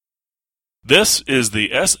This is the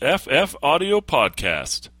SFF Audio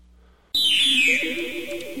Podcast.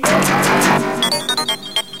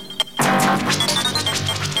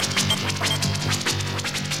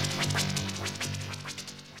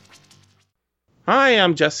 Hi,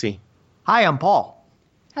 I'm Jesse. Hi, I'm Paul.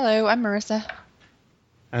 Hello, I'm Marissa.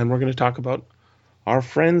 And we're going to talk about Our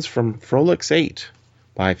Friends from Frolix 8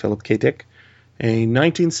 by Philip K. Dick, a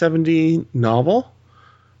 1970 novel.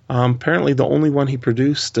 Apparently the only one he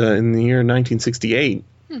produced in the year 1968.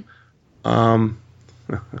 And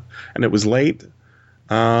it was late.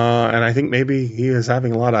 And I think maybe he is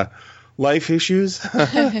having a lot of life issues.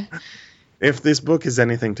 If this book is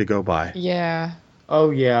anything to go by. Yeah. Oh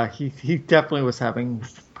yeah, he definitely was having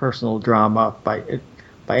personal drama by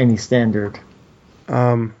any standard.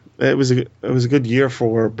 It was a good year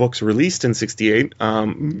for books released in '68.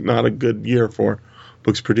 Not a good year for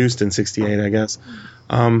books produced in '68, I guess.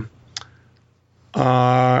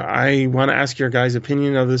 I want to ask your guys'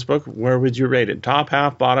 opinion of this book. Where would you rate it? Top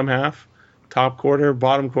half, bottom half, top quarter,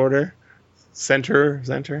 bottom quarter, center?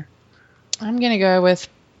 I'm going to go with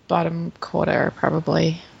bottom quarter,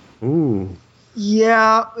 probably. Ooh.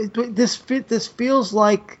 Yeah, this feels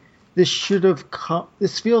like this should have come.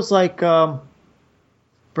 This feels like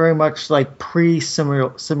very much like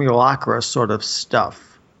pre-simulacra sort of stuff.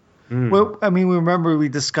 Well, I mean, remember we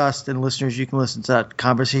discussed, and listeners, you can listen to that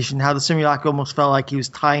conversation, how the Simulacra almost felt like he was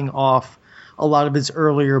tying off a lot of his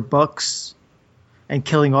earlier books and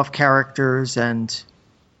killing off characters and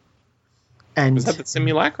Was that the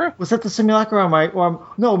Simulacra? Was that the Simulacra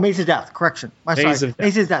no, Maze of Death, correction. Maze of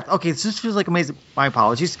Death. Okay, so this feels like a Maze of, my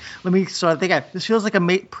apologies. Let me start again. This feels like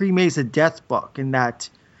a pre-Maze of Death book in that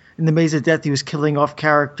in the Maze of Death he was killing off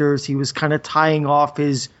characters, he was kind of tying off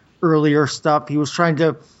his earlier stuff, he was trying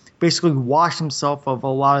to basically wash himself of a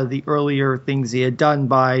lot of the earlier things he had done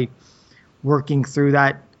by working through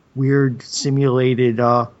that weird simulated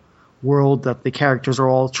world that the characters are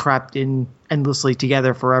all trapped in endlessly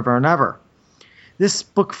together forever and ever. This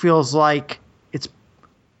book feels like it's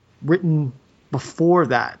written before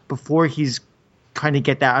that, before he's trying to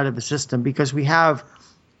get that out of the system, because we have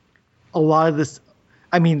a lot of this.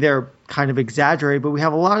 I mean, they're kind of exaggerated, but we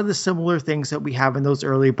have a lot of the similar things that we have in those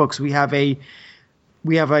earlier books. We have a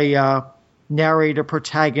narrator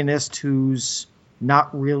protagonist who's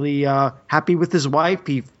not really happy with his wife.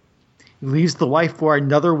 He leaves the wife for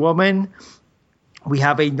another woman. We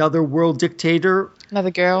have another world dictator. Another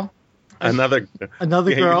girl. Another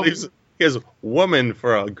girl. He leaves his woman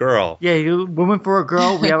for a girl. Yeah, woman for a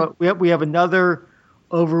girl. We have another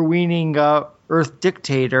overweening Earth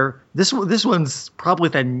dictator. This one's probably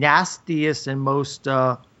the nastiest and most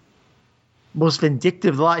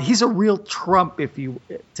vindictive lot. He's a real Trump, if you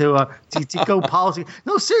to go policy.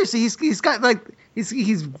 No, seriously, he's got like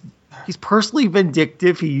he's personally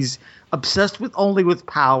vindictive. He's obsessed with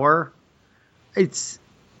power. It's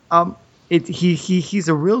he's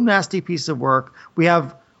a real nasty piece of work. We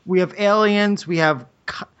have aliens. We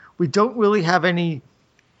don't really have any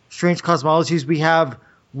strange cosmologies. We have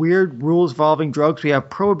weird rules involving drugs. We have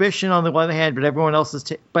prohibition on the one hand, but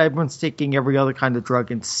everyone's taking every other kind of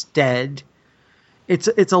drug instead. It's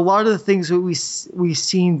a lot of the things that we've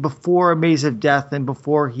seen before A Maze of Death and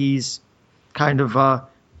before he's kind of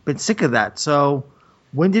been sick of that. So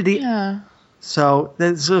when did he? Yeah. So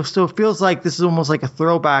it feels like this is almost like a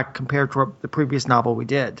throwback compared to the previous novel we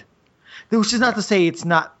did. Which is not to say it's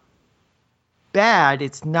not bad.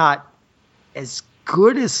 It's not as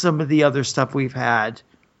good as some of the other stuff we've had.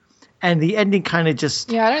 And the ending kind of just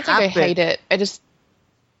I don't think I hate it.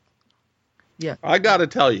 Yeah. I got to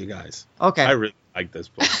tell you guys. Okay. I really like this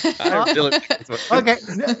book. I really like this book. Okay.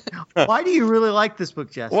 Why do you really like this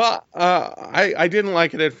book, Jess? Well, I didn't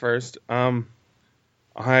like it at first. I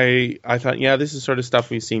thought, yeah, this is sort of stuff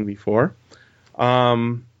we've seen before.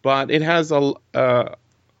 But it has I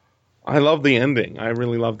love the ending. I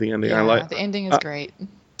really love the ending. Yeah, the ending is great.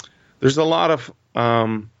 There's a lot of,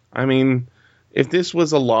 I mean, if this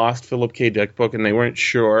was a lost Philip K. Dick book and they weren't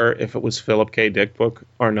sure if it was Philip K. Dick book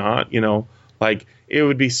or not, like it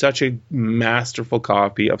would be such a masterful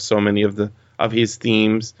copy of so many of his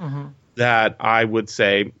themes that I would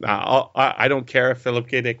say, I don't care if Philip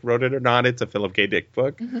K. Dick wrote it or not. It's a Philip K. Dick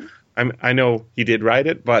book. I know he did write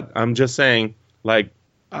it, but I'm just saying, like,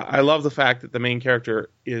 I love the fact that the main character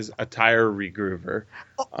is a tire regroover.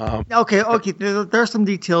 Okay. There are some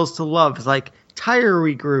details to love. It's like tire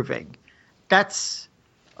regrooving. That's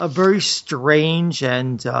a very strange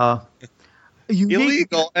and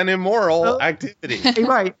illegal and immoral activity.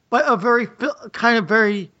 Right, but a very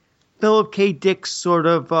Philip K. Dick sort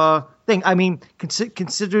of thing. I mean,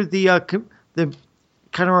 consider the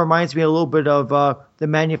kind of reminds me a little bit of the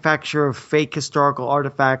manufacture of fake historical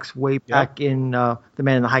artifacts way back in The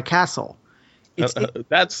Man in the High Castle.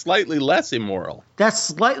 That's slightly less immoral. That's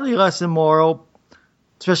slightly less immoral,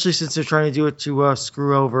 especially since they're trying to do it to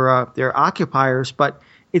screw over their occupiers. But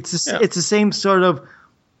it's the same sort of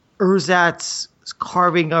ersatz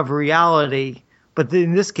carving of reality. But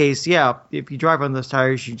in this case, if you drive on those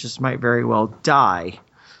tires, you just might very well die.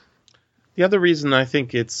 The other reason I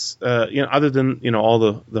think it's, other than,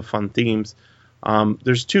 all the fun themes,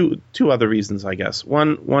 there's two other reasons, I guess.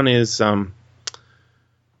 One is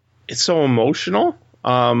it's so emotional.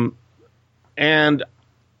 And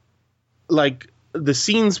like the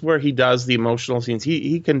scenes where he does the emotional scenes,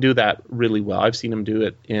 he can do that really well. I've seen him do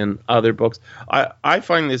it in other books. I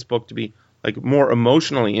find this book to be like more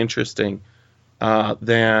emotionally interesting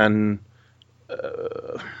than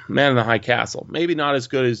Man in the High Castle. Maybe not as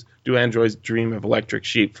good as Do Androids Dream of Electric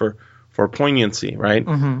Sheep for poignancy, right?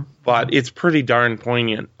 Mm-hmm. But it's pretty darn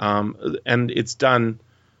poignant, and it's done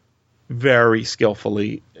very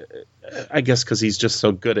skillfully, I guess because he's just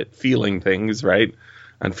so good at feeling things, right?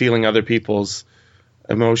 And feeling other people's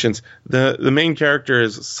emotions. The main character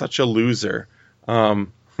is such a loser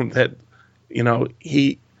that,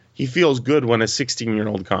 he feels good when a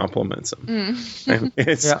 16-year-old compliments him. And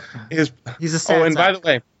he's a sad and by the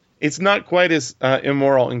way, it's not quite as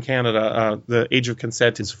immoral in Canada. The age of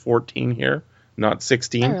consent is 14 here, not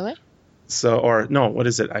 16. Oh, really? So, or no, what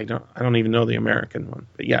is it? I don't even know the American one.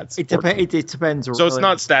 But yeah, it depends. So it's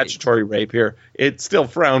not statutory rape here. It's still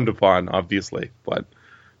frowned upon, obviously, but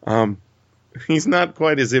he's not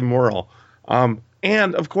quite as immoral.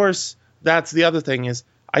 And of course, that's the other thing is,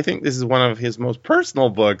 I think this is one of his most personal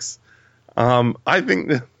books. I think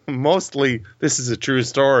that mostly this is a true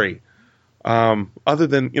story. Other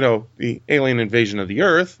than, the alien invasion of the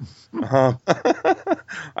Earth,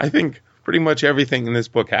 I think pretty much everything in this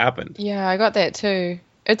book happened. Yeah, I got that too.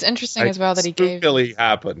 It's interesting as well that he gave... Spookily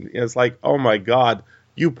happened. It's like, oh my God,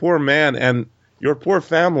 you poor man and your poor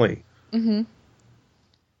family. Mm-hmm.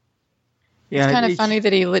 Yeah, it's kind of funny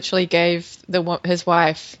that he literally gave his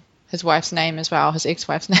wife's name as well, his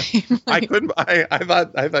ex-wife's name. I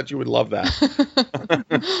thought you would love that.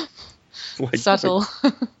 Subtle.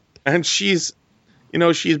 And she's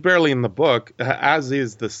barely in the book, as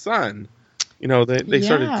is the son. They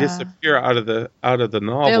sort of disappear out of the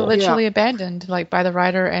novel. They're literally abandoned, like by the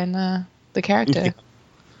writer and the character.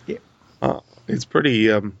 Yeah. It's pretty,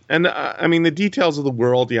 and I mean the details of the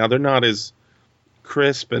world. Yeah, they're not as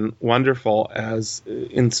crisp and wonderful as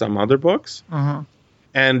in some other books. Uh-huh.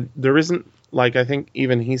 And there isn't, like I think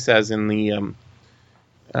even he says in the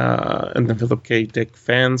Philip K. Dick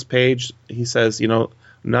fans page, he says,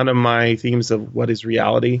 none of my themes of what is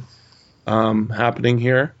reality happening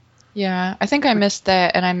here. Yeah, I think I missed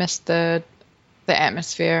that, and I missed the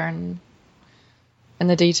atmosphere and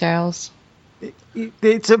the details.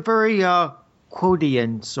 It's a very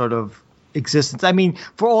quotidian sort of existence. I mean,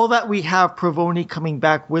 for all that we have Provoni coming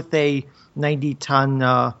back with a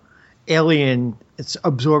 90-ton alien, it's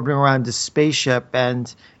absorbing around the spaceship,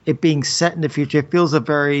 and it being set in the future, it feels a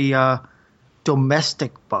very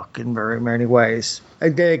domestic book in very many ways.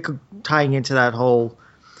 Tying into that whole,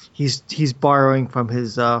 he's borrowing from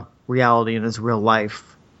his reality in his real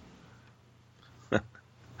life.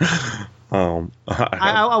 I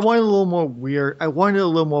wanted a little more weird. I wanted a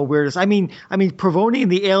little more weirdness. I mean, Provoni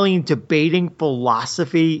and the alien debating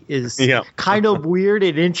philosophy is kind of weird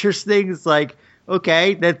and interesting. It's like,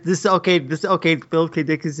 okay, Philip K.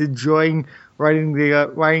 Dick is enjoying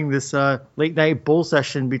writing this late night bull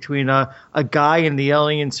session between a guy and the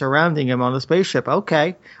alien surrounding him on the spaceship.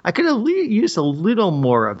 Okay, I could have used a little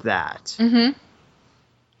more of that. Mm-hmm.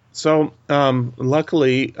 So,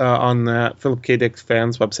 luckily, on that Philip K. Dick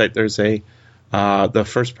fans website, there's the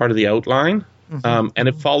first part of the outline, and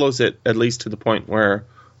it follows it at least to the point where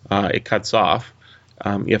it cuts off.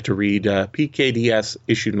 You have to read PKDS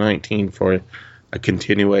issue 19 for a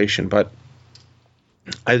continuation. But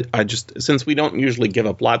I just, since we don't usually give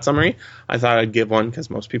a plot summary, I thought I'd give one because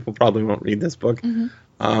most people probably won't read this book.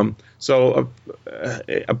 Mm-hmm. So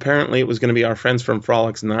apparently it was going to be our friends from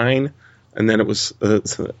Frolix 9. And then it was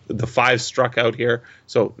the 5 struck out here.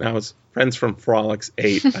 So now it's Friends from Frolix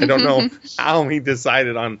 8. I don't know how he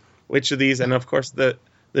decided on which of these. And, of course, the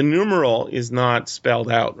numeral is not spelled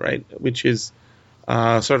out, right, which is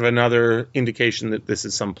sort of another indication that this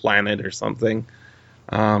is some planet or something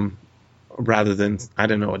rather than, I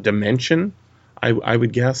don't know, a dimension, I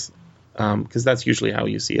would guess, because that's usually how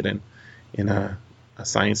you see it in a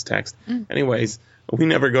science text. Anyways, we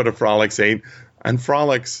never go to Frolix 8. And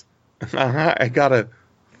Frolix... I gotta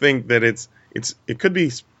think that it could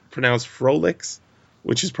be pronounced Frolix,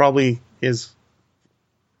 which is probably his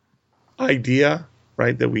idea,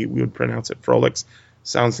 right, that we would pronounce it Frolix.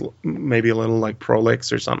 Sounds maybe a little like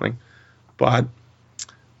Prolix or something. But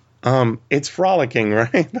it's frolicking,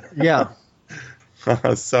 right? Yeah.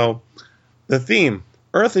 So the theme,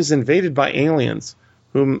 Earth is invaded by aliens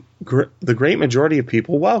whom the great majority of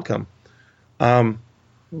people welcome.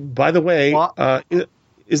 By the way,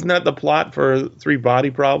 isn't that the plot for Three Body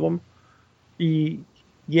Problem?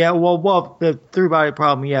 Yeah, well, the three-body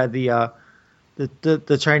problem, yeah,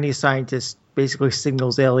 the Chinese scientist basically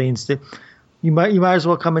signals aliens to, you might as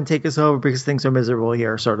well come and take us over because things are miserable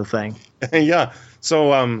here, sort of thing. Yeah.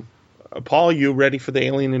 So, Paul, you ready for the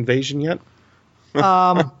alien invasion yet?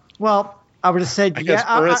 Well, I would have said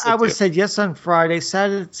I would have said yes on Friday.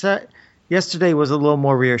 Yesterday was a little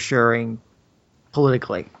more reassuring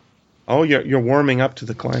politically. Oh, you're warming up to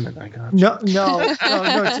the climate. I got you. No.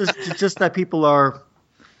 It's just that people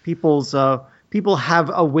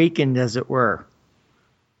have awakened, as it were.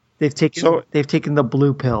 They've taken the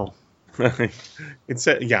blue pill. It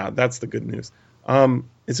said, yeah, that's the good news.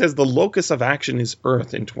 It says the locus of action is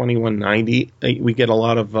Earth in 2190. We get a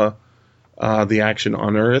lot of the action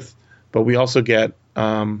on Earth, but we also get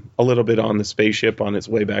a little bit on the spaceship on its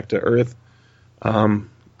way back to Earth. And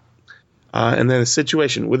then a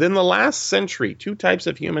situation. Within the last century, two types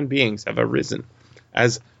of human beings have arisen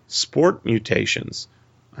as sport mutations.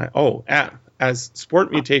 As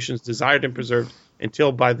sport mutations desired and preserved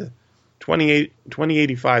until by the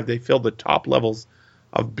 2085 they filled the top levels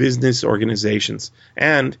of business organizations.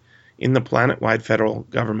 And in the planet-wide federal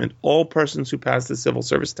government, all persons who pass the civil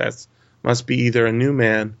service tests must be either a new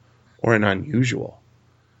man or an unusual.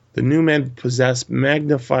 The new men possess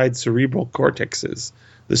magnified cerebral cortexes,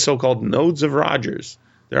 the so-called nodes of Rogers.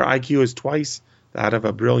 Their IQ is twice that of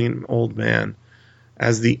a brilliant old man,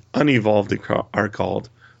 as the unevolved are called.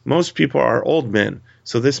 Most people are old men,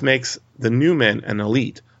 so this makes the new men an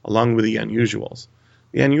elite, along with the unusuals.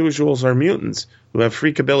 The unusuals are mutants who have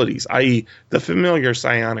freak abilities, i.e. the familiar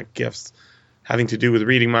psionic gifts, having to do with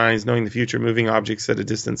reading minds, knowing the future, moving objects at a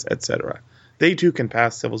distance, etc. They too can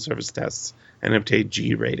pass civil service tests and obtain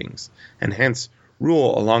G ratings, and hence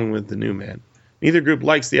rule along with the new men. Neither group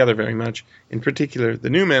likes the other very much. In particular, the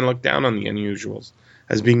new men look down on the unusuals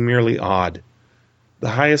as being merely odd. The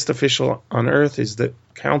highest official on Earth is the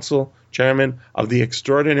council chairman of the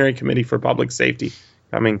Extraordinary Committee for Public Safety.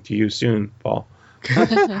 Coming to you soon, Paul.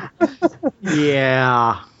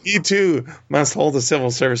 Yeah. He too must hold a civil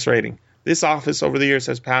service rating. This office over the years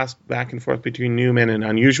has passed back and forth between new men and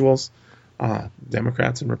unusuals,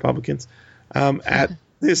 Democrats and Republicans. At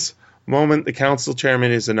this moment, the council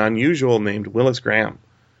chairman is an unusual named Willis Graham.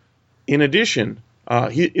 In addition,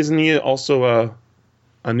 isn't he also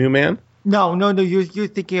a new man? No. You're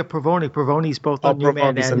thinking of Provoni. Provoni's both a new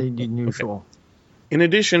man and an unusual. Okay. In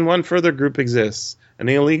addition, one further group exists, an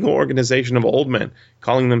illegal organization of old men,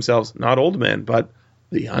 calling themselves not old men, but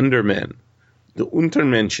the undermen. The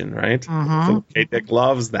Untermenschen, right? Mm-hmm. Philip K. Dick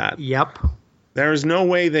loves that. Yep. There is no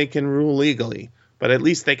way they can rule legally, but at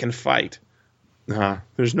least they can fight.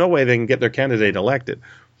 There's no way they can get their candidate elected,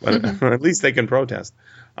 but at least they can protest.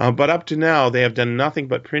 But up to now, they have done nothing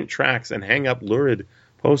but print tracts and hang up lurid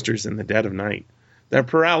posters in the dead of night. Their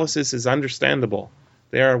paralysis is understandable.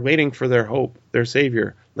 They are waiting for their hope, their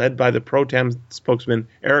savior, led by the pro-tem spokesman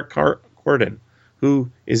Eric Corden,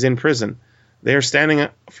 who is in prison. They are standing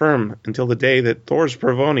firm until the day that Thor's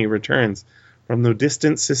Provoni returns from the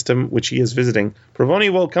distant system which he is visiting.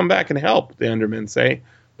 Provoni will come back and help, the undermen say,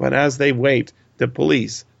 but as they wait, the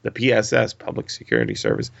police, the PSS, Public Security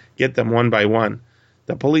Service, get them one by one.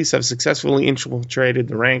 The police have successfully infiltrated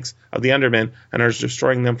the ranks of the undermen and are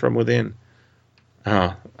destroying them from within.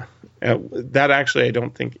 That actually I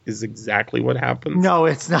don't think is exactly what happens. No,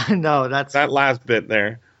 it's not. No, that's that last bit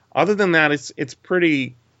there. Other than that, it's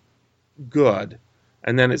pretty good.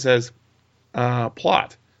 And then it says,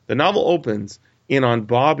 plot. The novel opens in on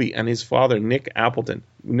Bobby and his father, Nick Appleton.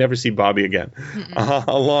 We never see Bobby again.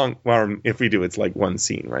 Well, if we do, it's like one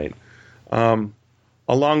scene, right?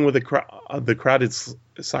 Along with the crowded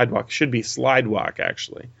sidewalk, should be slidewalk,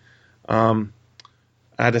 actually.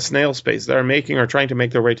 At a snail's pace, they are making or trying to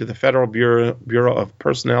make their way to the Federal Bureau of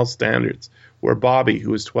Personnel Standards, where Bobby,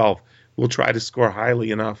 who is 12, will try to score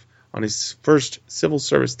highly enough on his first civil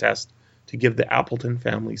service test to give the Appleton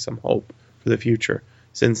family some hope for the future,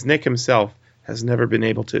 since Nick himself has never been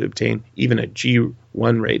able to obtain even a G1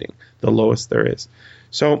 rating, the lowest there is.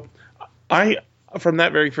 So from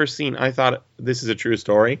that very first scene, I thought this is a true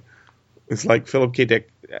story. It's like Philip K.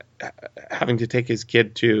 Dick having to take his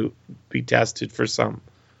kid to be tested for some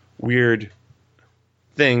weird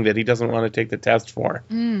thing that he doesn't want to take the test for.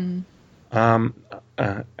 And, I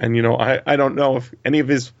don't know if any of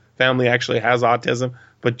his family actually has autism,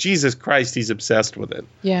 but Jesus Christ, he's obsessed with it.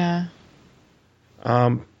 Yeah.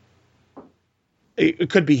 It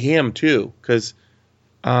could be him too, because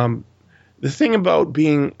the thing about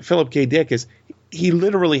being Philip K. Dick is he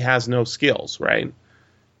literally has no skills, right?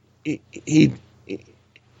 He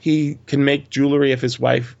can make jewelry if his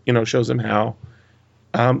wife, shows him how.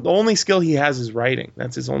 The only skill he has is writing.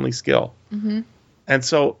 That's his only skill. Mm-hmm. And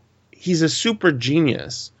so he's a super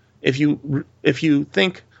genius. If you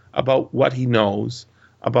think about what he knows,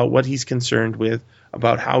 about what he's concerned with,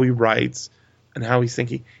 about how he writes and how he's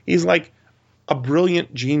thinking, he's like a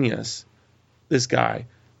brilliant genius, this guy.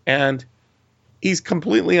 And he's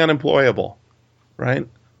completely unemployable, right?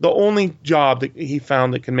 The only job that he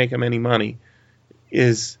found that can make him any money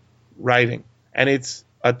is writing. And it's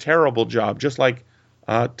a terrible job, just like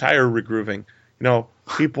tire regrooving.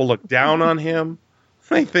 People look down on him.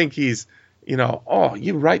 They think he's, oh,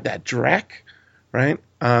 you write that dreck, right?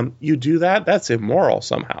 You do that? That's immoral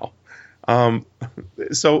somehow.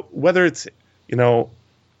 So whether it's, if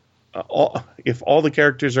all the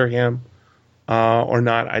characters are him or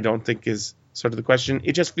not, I don't think is sort of the question.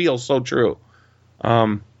 It just feels so true.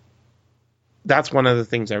 That's one of the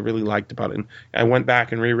things I really liked about it. And I went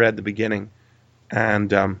back and reread the beginning,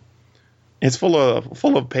 and it's full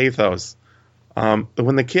of pathos.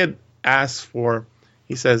 When the kid asks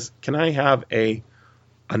he says, "Can I have a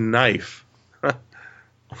knife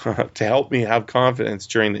to help me have confidence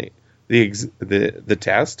during the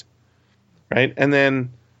test?" Right, and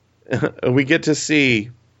then we get to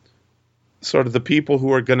see sort of the people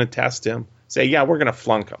who are going to test him say, "Yeah, we're going to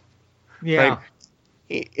flunk him." Yeah. Right?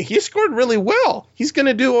 He scored really well. He's going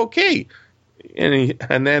to do okay.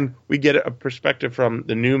 And then we get a perspective from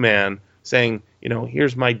the new man saying,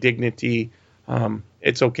 here's my dignity.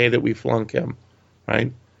 It's okay that we flunk him,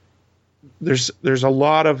 right? There's a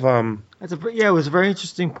lot of it was a very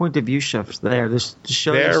interesting point of view shift there. This to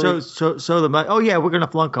show them like, oh yeah, we're gonna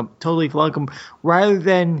flunk him, totally flunk him, rather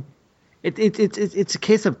than it's a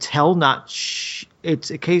case of tell not.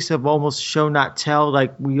 It's a case of almost show not tell.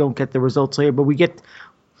 Like we don't get the results later, but we get.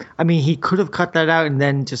 I mean, he could have cut that out and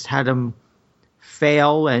then just had him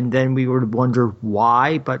fail, and then we would wonder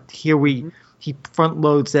why. But here he front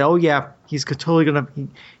loads that. Oh yeah, he's totally gonna.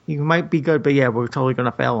 He might be good, but yeah, we're totally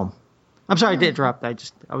gonna fail him. I'm sorry to interrupt. I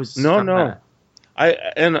was no.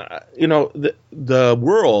 The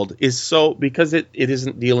world is so, because it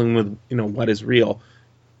isn't dealing with what is real,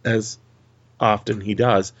 as often he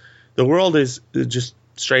does. The world is just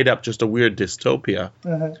straight up just a weird dystopia.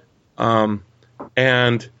 Uh-huh.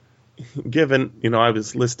 And given I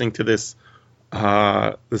was listening to this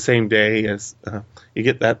the same day as you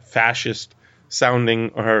get that fascist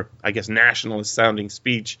sounding, or I guess nationalist sounding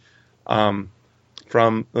speech from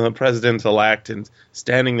the president-elect, and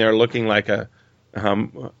standing there looking like a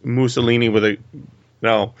Mussolini with a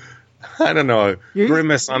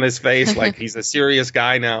grimace on his face, like he's a serious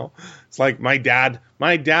guy now. It's like my dad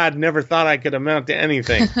never thought I could amount to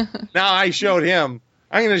anything. Now I showed him.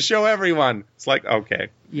 I'm going to show everyone. It's like, okay,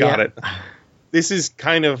 got it. This is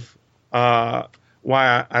kind of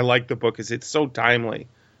why I like the book, is it's so timely.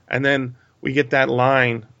 And then we get that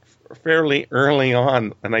line fairly early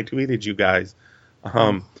on, and I tweeted you guys,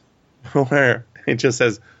 where it just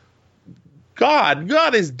says,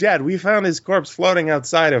 God is dead. We found his corpse floating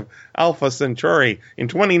outside of Alpha Centauri in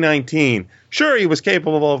 2019. Sure, he was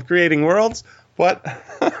capable of creating worlds, but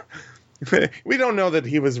we don't know that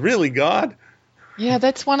he was really God. Yeah,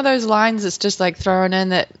 that's one of those lines that's just like thrown in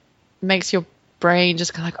that makes your brain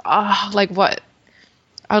just go like, what?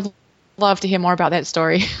 I'd love to hear more about that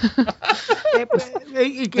story.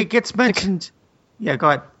 it gets mentioned. Yeah, go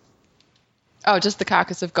ahead. Oh, just the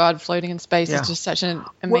carcass of God floating in space is just such an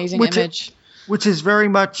amazing image. Which is very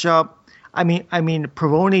much, I mean,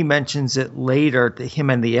 Pavoni mentions it later,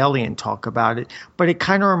 him and the alien talk about it, but it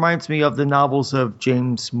kind of reminds me of the novels of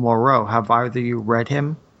James Moreau. Have either of you read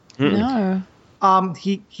him? No.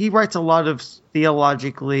 He writes a lot of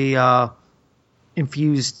theologically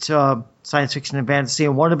infused science fiction and fantasy,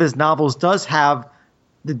 and one of his novels does have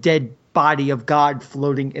the dead body of God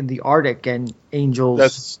floating in the Arctic and angels.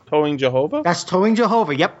 That's Towing Jehovah? That's Towing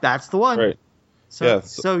Jehovah. Yep, that's the one. Right.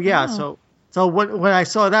 So when I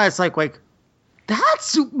saw that, it's like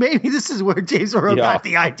that's maybe this is where James Moreau got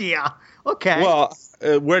the idea. Okay. Well,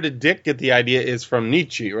 where did Dick get the idea is from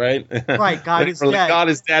Nietzsche, right? Right. God is dead. God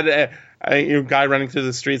is dead. A guy running through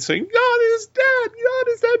the streets saying, "God is dead. God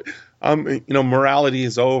is dead." Morality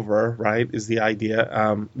is over, right? Is the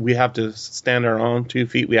idea. We have to stand our own 2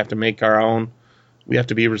 feet. We have to make our own. We have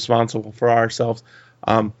to be responsible for ourselves.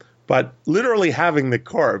 But literally having the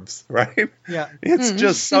corpse, right? Yeah. It's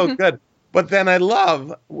just so good. But then I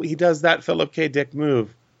love he does that Philip K. Dick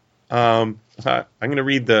move. I'm going to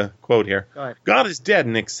read the quote here. God is dead,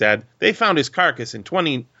 Nick said. They found his carcass in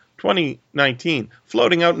 2019,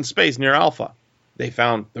 floating out in space near Alpha. They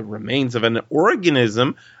found the remains of an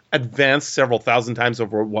organism advanced several thousand times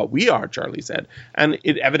over what we are, Charlie said, and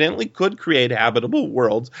it evidently could create habitable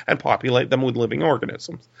worlds and populate them with living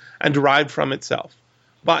organisms, and derived from itself.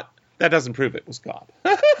 But that doesn't prove it was God.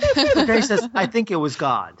 He says, I think it was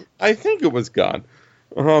God. I think it was God.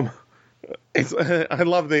 I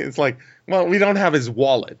love it's like, well, we don't have his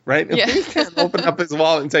wallet, right? Yeah. We can't open up his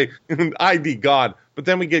wallet and say, I be God. But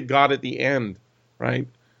then we get God at the end, right?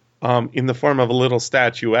 In the form of a little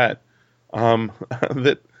statuette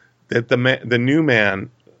that the new man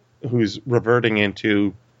who's reverting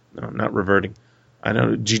into, no, not reverting, I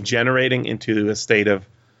don't know, degenerating into a state of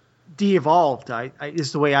De-evolved,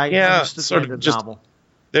 is the way I understood sort the of just, novel.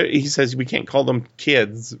 He says we can't call them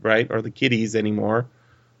kids, right, or the kiddies anymore.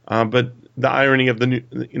 But the irony of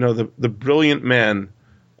the brilliant men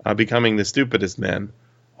becoming the stupidest men.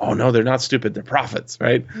 Oh no, they're not stupid; they're prophets,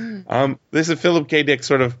 right? This is Philip K. Dick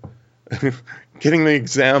sort of getting the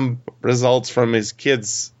exam results from his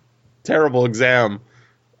kid's terrible exam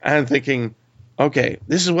and thinking, okay,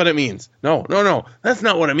 this is what it means. No, that's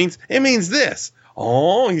not what it means. It means this.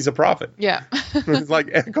 Oh, he's a prophet. Yeah. It's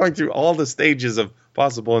like going through all the stages of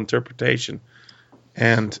possible interpretation.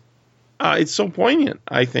 And it's so poignant,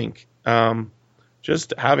 I think.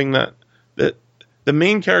 Just having the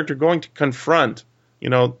main character going to confront,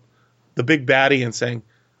 the big baddie and saying,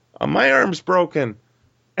 my arm's broken,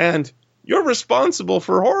 and you're responsible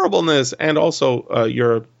for horribleness, and also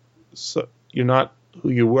you're not who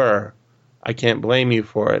you were. I can't blame you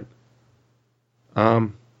for it.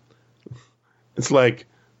 It's like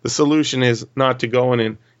the solution is not to go in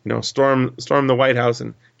and storm the White House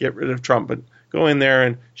and get rid of Trump, but go in there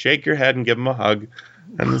and shake your head and give him a hug,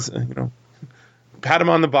 and pat him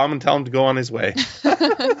on the bum and tell him to go on his way.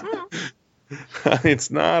 It's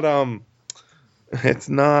not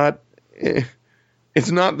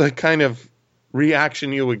the kind of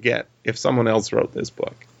reaction you would get if someone else wrote this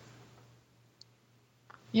book.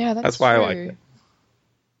 Yeah, that's why true. I like it.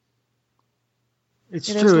 It's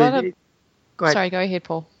Yeah, true. there's a lot of- Go ahead. Sorry, go ahead,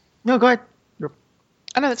 Paul. No, go ahead. Oh,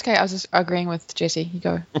 no, that's okay. I was just agreeing with Jesse. You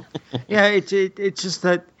go. Yeah, it's just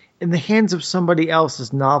that in the hands of somebody else,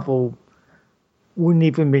 this novel wouldn't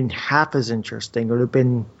even been half as interesting. It would have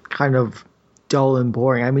been kind of dull and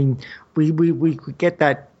boring. I mean, we get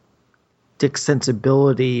that Dick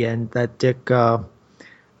sensibility and that Dick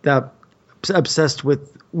that obsessed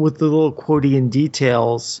with the little quotidian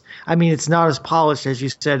details. I mean, it's not as polished as you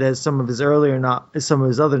said as some of his other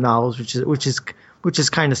novels, which is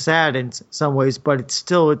kind of sad in some ways, but it's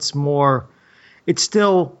still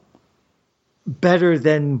better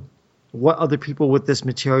than what other people with this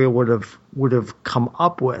material would have come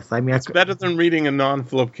up with. I mean, it's better than reading a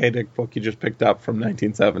non-Philip K. Dick book you just picked up from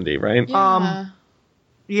 1970, right? Yeah.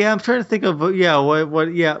 Yeah, I'm trying to think of a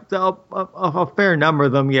fair number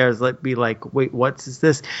of them. Yeah, is like, wait, what's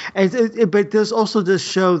this? But there's also this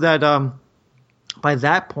show that by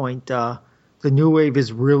that point the new wave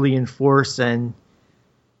is really in force, and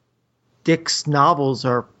Dick's novels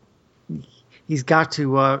he's got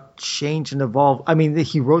to change and evolve. I mean,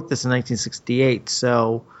 he wrote this in 1968,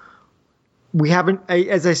 so we haven't,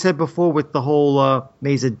 as I said before, with the whole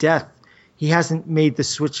Maze of Death. He hasn't made the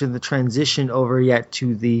switch and the transition over yet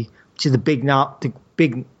to the big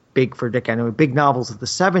for Dick anyway, big novels of the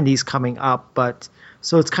 70s coming up. But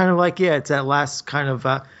so it's kind of like, it's that last kind of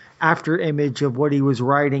after image of what he was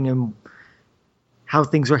writing and how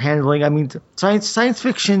things are handling. I mean, science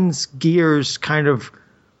fiction's gears kind of,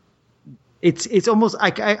 it's almost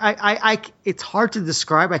it's hard to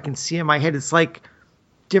describe. I can see in my head. It's like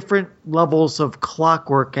different levels of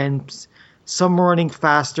clockwork, and some running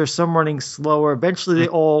faster, some running slower. Eventually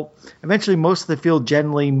most of the field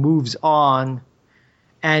generally moves on,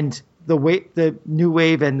 and the new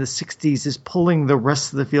wave and the 60s is pulling the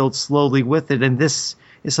rest of the field slowly with it. And this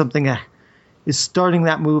is something that is starting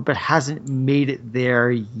that move, but hasn't made it there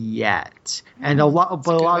yet. And a lot of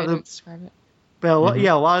novels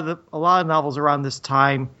around this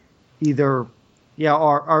time are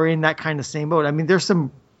in that kind of same mode. I mean, there's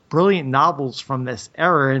some brilliant novels from this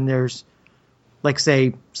era, and there's, like,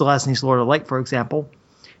 say, Zelazny's Lord of Light, for example.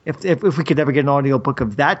 If we could ever get an audiobook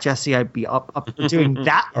of that, Jesse, I'd be up doing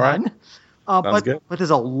that one. Right. But there's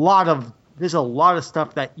a lot of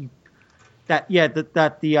stuff that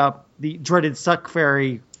the dreaded Suck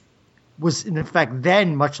Fairy was, in fact,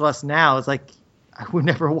 then, much less now. It's like, I would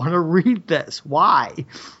never want to read this. Why?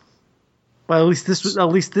 But at least this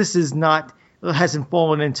is not hasn't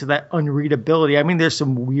fallen into that unreadability. I mean, there's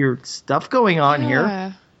some weird stuff going on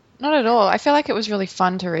here. Not at all. I feel like it was really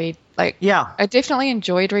fun to read. Like, Yeah. I definitely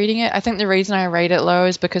enjoyed reading it. I think the reason I rate it low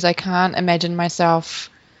is because I can't imagine myself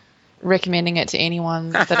recommending it to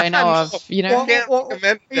anyone that I know of. You know? Can't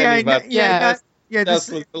recommend it to anybody. This That's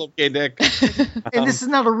with Philip K. Dick. and this is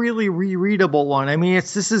not a really rereadable one. I mean,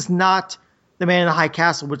 this is not The Man in the High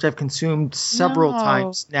Castle, which I've consumed several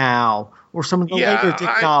times now, or some of the later Dick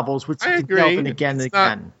novels, which you can delve in again and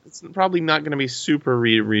again. It's probably not going to be super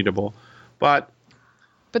readable, but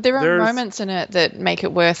there are moments in it that make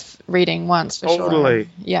it worth reading once for sure. Totally.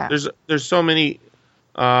 Yeah. There's so many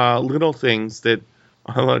little things that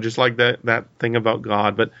just like that thing about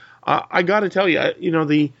God. But I got to tell you,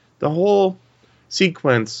 the whole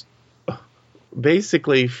sequence,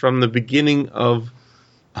 basically from the beginning of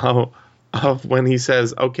when he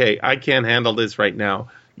says, "Okay, I can't handle this right now.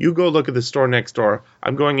 You go look at the store next door.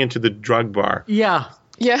 I'm going into the drug bar." Yeah.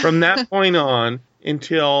 From that point on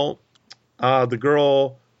until the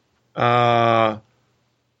girl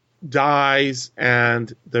dies,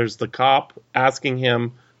 and there's the cop asking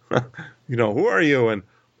him, who are you? And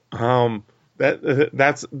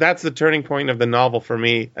that's the turning point of the novel for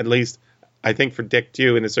me, at least I think for Dick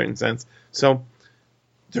too, in a certain sense. So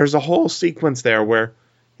there's a whole sequence there where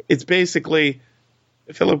it's basically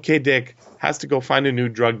Philip K. Dick has to go find a new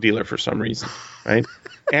drug dealer for some reason, right?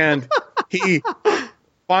 And he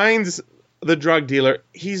finds the drug dealer.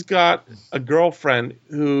 He's got a girlfriend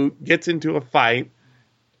who gets into a fight.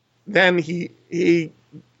 Then he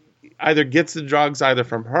either gets the drugs either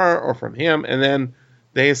from her or from him, and then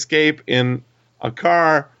they escape in a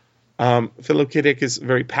car. Philip K. Dick is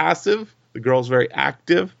very passive. The girl's very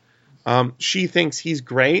active. She thinks he's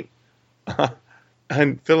great.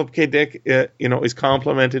 And Philip K. Dick, is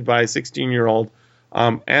complimented by a 16-year-old.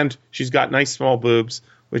 And she's got nice small boobs,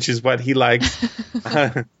 which is what he likes.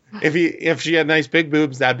 If she had nice big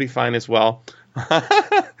boobs, that'd be fine as well.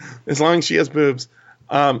 As long as she has boobs,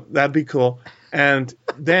 that'd be cool. And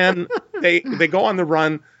then they go on the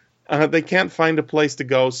run. They can't find a place to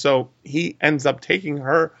go, so he ends up taking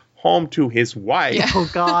her home to his wife. Yeah. Oh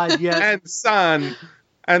God, yes. And son.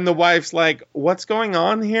 And the wife's like, "What's going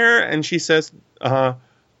on here?" And she says, her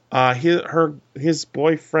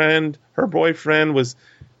boyfriend was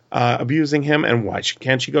abusing him, and why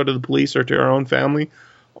can't she go to the police or to her own family?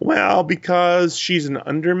 Well, because she's an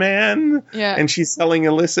underman, and she's selling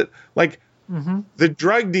illicit. The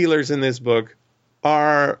drug dealers in this book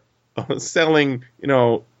are selling,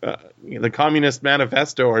 the Communist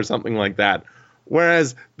Manifesto or something like that,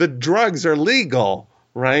 whereas the drugs are legal,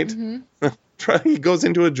 right? Mm-hmm. He goes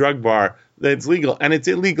into a drug bar that's legal, and it's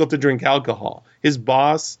illegal to drink alcohol. His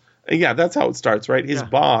boss, that's how it starts, right? His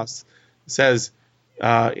boss says,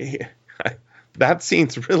 that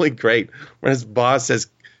scene's really great, where his boss says,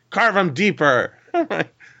 "Carve them deeper,"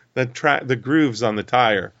 the grooves on the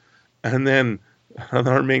tire. And then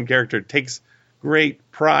our main character takes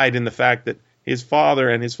great pride in the fact that his father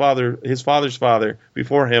and his father's father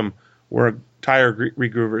before him were tire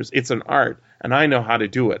regroovers. It's an art, and I know how to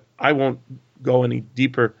do it. I won't go any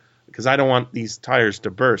deeper because I don't want these tires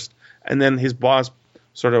to burst. And then his boss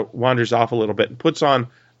sort of wanders off a little bit and puts on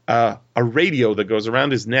a radio that goes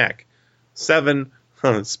around his neck, 7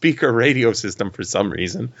 speaker radio system for some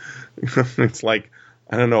reason. It's like,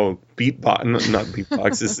 I don't know, not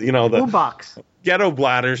beatboxes, the boombox, ghetto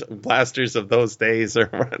blasters of those days or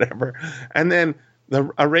whatever. And then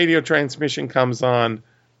a radio transmission comes on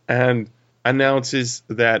and announces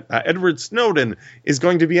that Edward Snowden is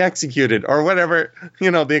going to be executed, or whatever,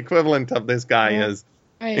 the equivalent of this guy is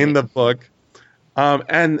in the book.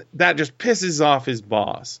 And that just pisses off his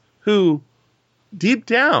boss, who deep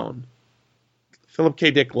down Philip K.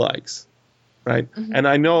 Dick likes, right? Mm-hmm. And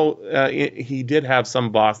I know he did have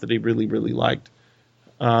some boss that he really, really liked,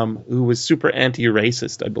 who was super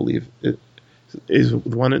anti-racist, I believe. Is the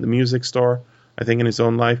one at the music store, I think, in his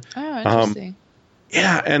own life. Oh, interesting.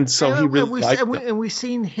 Yeah, and so he really liked him. And we've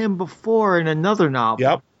seen him before in another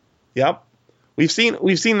novel. Yep. We've seen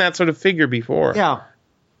that sort of figure before. Yeah.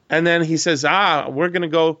 And then he says, we're gonna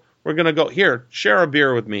go here, share a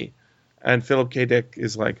beer with me. And Philip K. Dick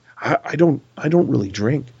is like, I don't really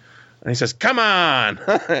drink. And he says, "Come on."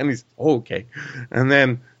 And he's okay. And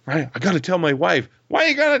then I gotta tell my wife. Why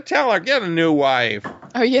you gotta tell her? Get a new wife.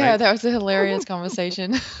 Oh yeah, right? That was a hilarious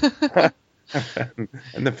conversation.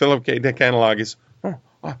 And the Philip K. Dick analog is,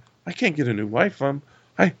 I can't get a new wife.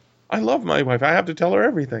 I love my wife. I have to tell her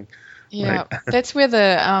everything. Yeah, Right. that's where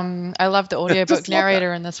I love the audiobook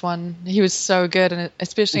narrator in this one. He was so good, and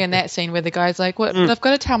especially in that scene where the guy's like, "What? I've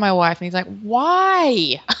got to tell my wife," and he's like,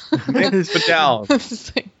 "Why?" Vince Vidal.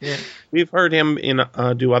 It's like- Yeah. We've heard him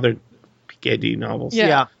do other PKD novels.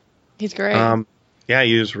 Yeah. He's great. Yeah,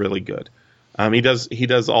 he is really good. He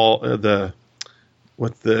does all the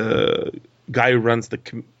guy who runs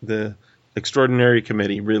the Extraordinary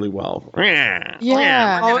Committee really well. Yeah.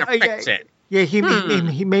 We're gonna fix it. Yeah, he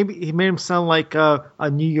made him sound like a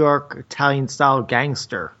New York Italian style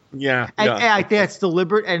gangster, Yeah, and yeah. I think that's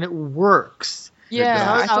deliberate and it works.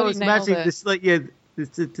 Yeah, I, I thought was he nailed imagining it. this like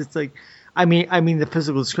it's like I mean the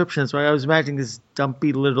physical description is right. I was imagining this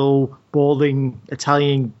dumpy little balding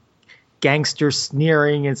Italian gangster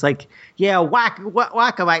sneering. And it's like, yeah, whack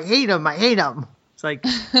him. I hate him. It's like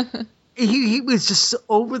he was just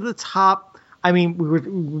over the top. I mean, we were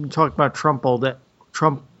talking about Trump all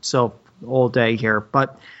day here,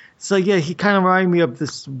 but so yeah, he kind of reminded me of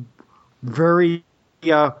this very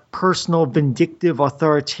personal, vindictive,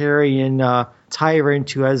 authoritarian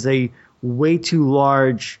tyrant who has a way too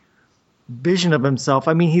large vision of himself.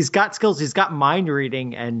 I mean, he's got skills, he's got mind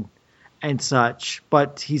reading and such,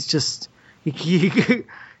 but he's just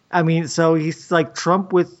I mean, so he's like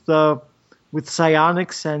Trump with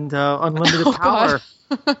psionics and unlimited power.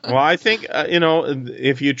 Well, I think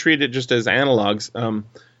if you treat it just as analogs,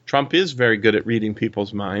 Trump is very good at reading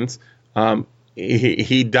people's minds.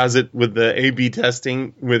 He does it with the A/B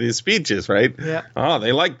testing with his speeches, right? Yeah. Oh,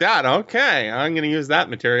 they like that. Okay, I'm going to use that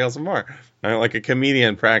material some more. Like a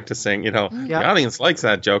comedian practicing. The audience likes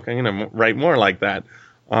that joke. I'm going to write more like that.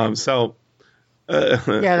 Yeah,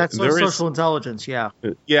 that's social intelligence. Yeah.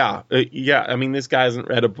 Yeah. I mean, this guy hasn't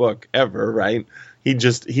read a book ever, right?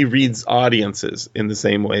 He reads audiences in the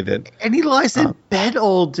same way that. And he lies in bed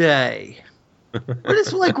all day.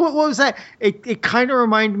 What was that? It kind of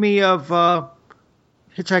reminded me of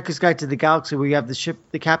Hitchhiker's Guide to the Galaxy, where you have the ship,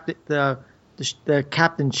 the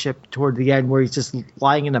captain ship toward the end, where he's just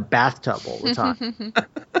lying in a bathtub all the time.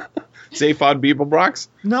 Zaphod Beeblebrox?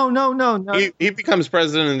 No. He becomes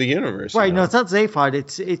president of the universe. Right? No, it's not Zaphod.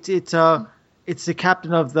 It's the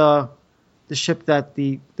captain of the ship that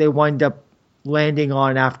they wind up landing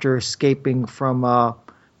on after escaping from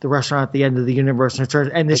the restaurant at the end of the universe,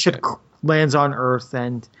 and the ship lands on Earth,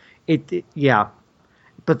 and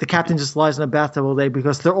but the captain just lies in a bathtub all day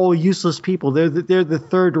because they're all useless people. They're the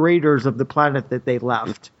third raters of the planet that they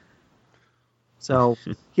left. So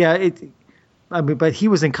but he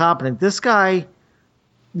was incompetent. This guy,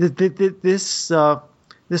 this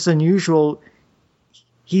unusual,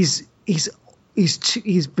 he's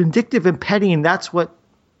vindictive and petty, and that's what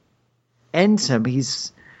ends him.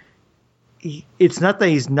 It's not that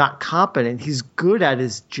he's not competent. He's good at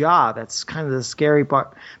his job. That's kind of the scary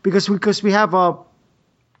part, because we have our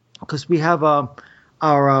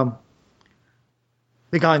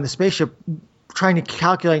the guy in the spaceship trying to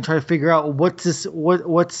calculate and try to figure out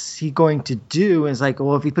what's he going to do. And it's like,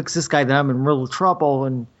 well, if he picks this guy, then I'm in real trouble.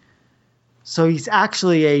 And so he's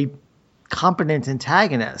actually a competent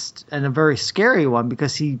antagonist, and a very scary one,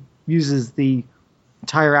 because he uses the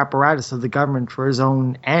entire apparatus of the government for his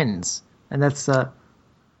own ends. And that's I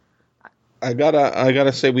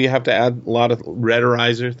gotta say, we have to add a lot of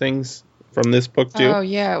Rederizer things from this book too. Oh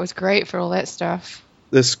yeah, it was great for all that stuff.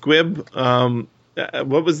 The squib.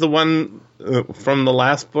 What was the one from the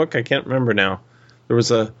last book? I can't remember now. There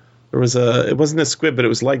was a. It wasn't a squib, but it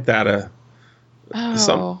was like that.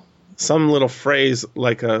 Some little phrase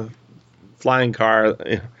like a flying car.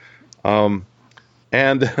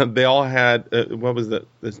 And they all had, what was the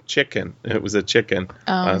chicken? It was a chicken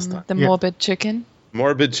last time. The morbid chicken.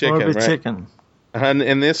 Morbid chicken, Morbid right? chicken. And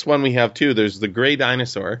in this one we have two. There's the gray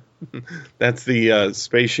dinosaur. That's the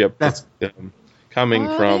spaceship that's coming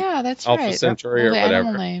from that's Alpha right. Centauri All or the whatever.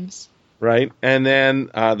 animal names. Right? And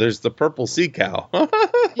then there's the purple sea cow.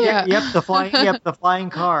 Yeah. Yep, the flying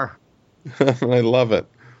car. I love it.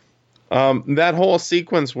 That whole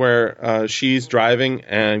sequence where she's driving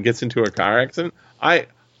and gets into a car accident, I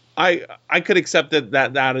could accept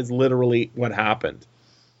that is literally what happened,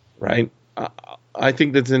 right? I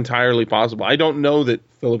think that's entirely possible. I don't know that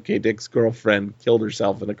Philip K. Dick's girlfriend killed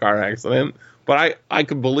herself in a car accident, but I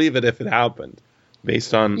could believe it if it happened,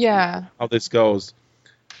 based on how this goes.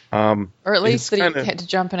 Or at least that he had to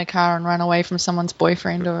jump in a car and run away from someone's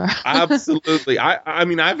boyfriend. Or Absolutely. I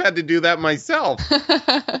mean, I've had to do that myself.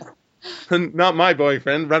 Not my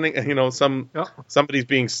boyfriend, running, somebody's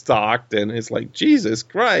being stalked, and it's like, Jesus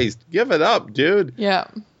Christ, give it up, dude. Yeah.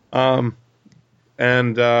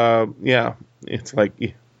 It's like,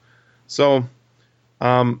 so,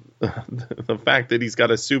 the fact that he's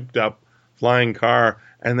got a souped up flying car,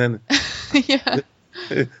 and then Yeah.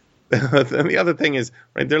 And the other thing is,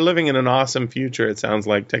 right, they're living in an awesome future, it sounds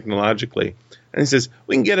like, technologically. And he says,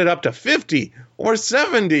 we can get it up to 50 or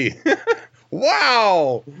 70.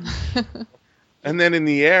 Wow. And then in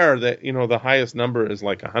the air, that the highest number is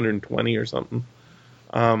like 120 or something.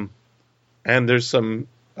 And there's some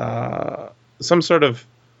sort of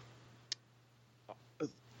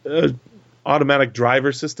automatic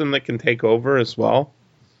driver system that can take over as well.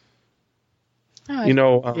 Oh,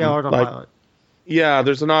 autopilot.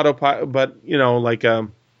 There's an autopilot, but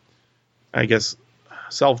I guess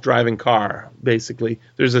self-driving car. Basically,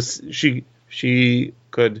 there's she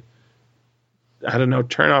could, I don't know,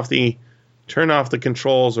 turn off the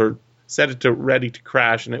controls or set it to ready to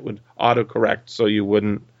crash, and it would autocorrect so you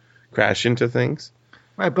wouldn't crash into things.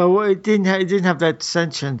 Right, but it didn't have that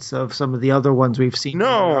sentience of some of the other ones we've seen.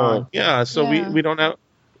 No, yeah. So we don't have.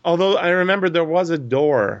 Although I remember there was a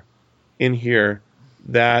door in here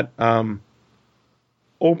that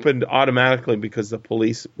opened automatically because the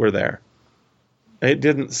police were there. It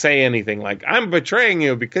didn't say anything like, I'm betraying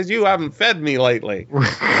you because you haven't fed me lately.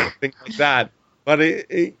 Things like that. But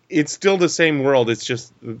it's still the same world. It's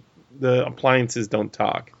just the appliances don't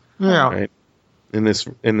talk. Yeah. Right? In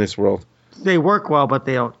this world. They work well, but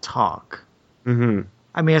they don't talk. Mm-hmm.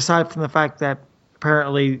 I mean, aside from the fact that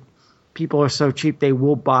apparently people are so cheap, they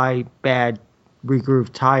will buy bad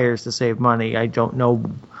regrooved tires to save money. I don't know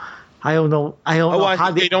how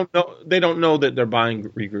they don't know. They don't know that they're buying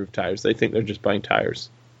regrooved tires. They think they're just buying tires,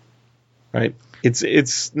 right?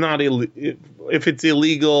 It's not if it's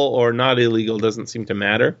illegal or not illegal doesn't seem to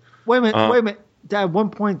matter. Wait a minute. At one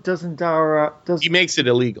point, he makes it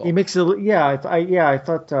illegal? He makes it. Yeah, I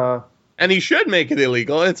thought. And he should make it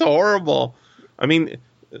illegal. It's horrible. I mean,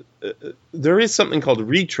 there is something called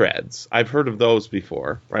retreads. I've heard of those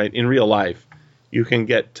before, right? In real life, you can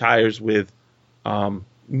get tires with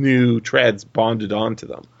new treads bonded onto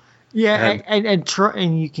them. Yeah,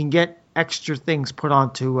 and you can get extra things put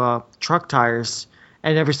onto truck tires,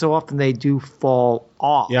 and every so often they do fall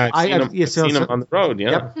off. Yeah, I've seen them on the road.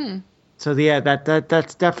 Yeah. Yep. So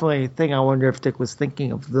that's definitely a thing. I wonder if Dick was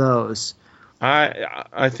thinking of those.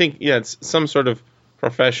 I think it's some sort of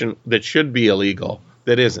profession that should be illegal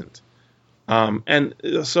that isn't. And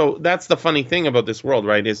so that's the funny thing about this world,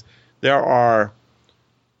 right? Is there are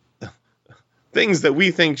things that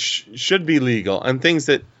we think should be legal and things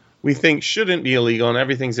that we think shouldn't be illegal, and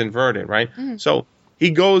everything's inverted, right? Mm-hmm. So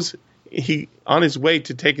he on his way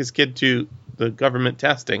to take his kid to the government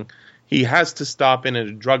testing, he has to stop in at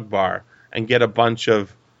a drug bar and get a bunch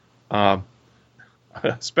of a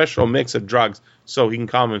special mix of drugs so he can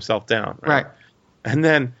calm himself down. Right. And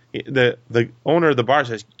then the owner of the bar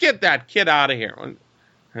says, "Get that kid out of here.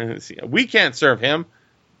 And we can't serve him."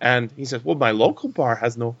 And he says, "Well, my local bar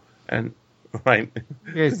has no..." And right,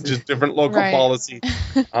 it's just different local policy.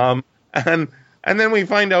 And then we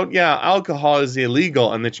find out, alcohol is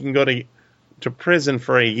illegal, and that you can go to prison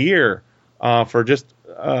for a year for just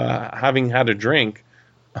having had a drink,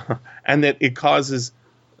 and that it causes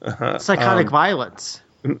psychotic violence.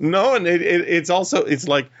 No, and it's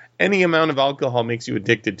like any amount of alcohol makes you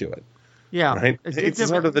addicted to it. Yeah, right. It's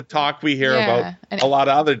sort of the talk we hear about a lot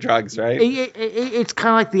of other drugs, right? It's kind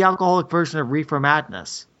of like the alcoholic version of reefer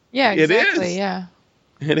madness. Yeah, exactly. It is. Yeah,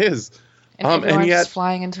 it is. And everyone's just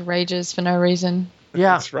flying into rages for no reason.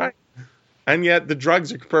 Yeah, that's right. And yet the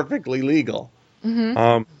drugs are perfectly legal.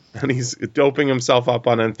 Mm-hmm. And he's doping himself up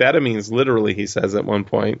on amphetamines, literally, he says at one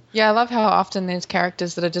point. Yeah, I love how often there's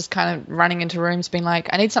characters that are just kind of running into rooms being like,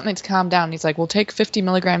 I need something to calm down. And he's like, well, take 50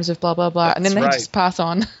 milligrams of blah, blah, blah. And then they just pass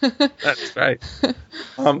on. That's right.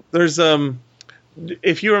 There's,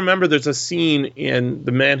 if you remember, there's a scene in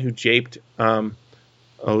The Man Who Japed.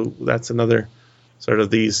 That's another sort of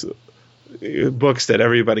these books that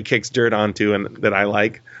everybody kicks dirt onto and that I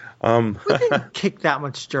like. We didn't kick that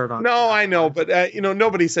much dirt on. No, I know, but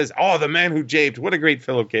nobody says, "Oh, The Man Who Japed, what a great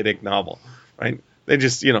Philip K. Dick novel," right? They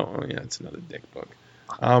just, it's another Dick book.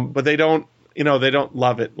 But they don't, they don't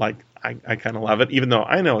love it like I kind of love it, even though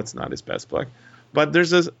I know it's not his best book. But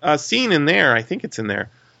there's a scene in there, I think it's in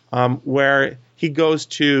there, where he goes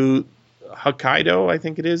to Hokkaido, I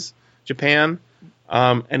think it is, Japan,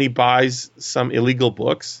 and he buys some illegal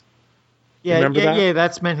books. Yeah,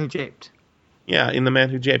 that's Man Who Japed. Yeah, in The Man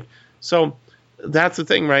Who Japed. So that's the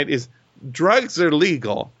thing, right? Is drugs are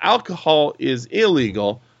legal, alcohol is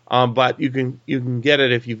illegal, but you can get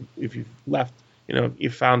it if you've left, you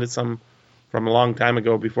found it from a long time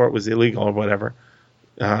ago before it was illegal or whatever.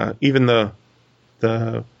 Even the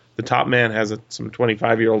top man has some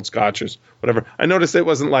 25-year-old Scotch or whatever. I noticed it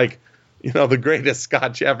wasn't like the greatest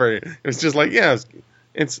Scotch ever. It was just like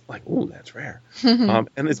It's like, ooh, that's rare.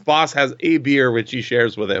 And his boss has a beer which he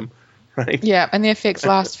shares with him, right? Yeah, and the effects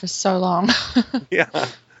last for so long. Yeah.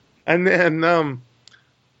 And then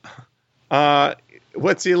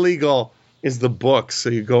what's illegal is the books. So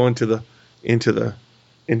you go into the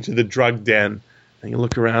drug den and you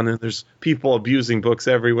look around and there's people abusing books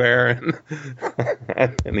everywhere.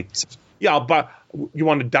 And he says, yeah, but you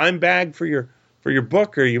want a dime bag for your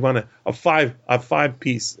book, or you want a five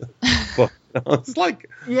piece book? It's like,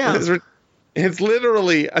 it's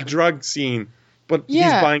literally a drug scene, but he's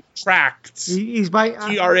buying tracts. He's buying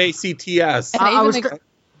tracts.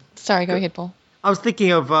 Sorry, go ahead, Paul. I was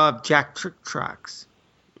thinking of Jack Chick tracks.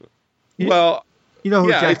 Well, you know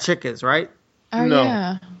who Jack Chick is, right? Oh, no.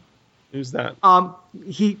 yeah. Who's that?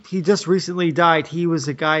 He just recently died. He was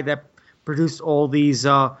a guy that produced all these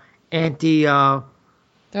They're like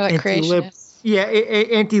creationists. Yeah,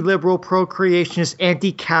 anti-liberal, pro-creationist,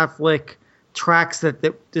 anti-Catholic tracts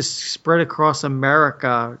that just spread across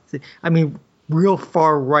America. I mean, real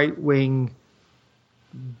far right-wing,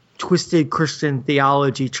 twisted Christian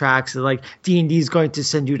theology tracts. Like D&D is going to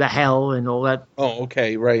send you to hell and all that. Oh,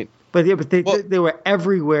 okay, right. But they were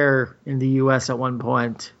everywhere in the U.S. at one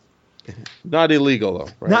point. Not illegal though,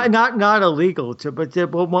 right? Not illegal, but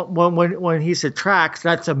when he said tracks,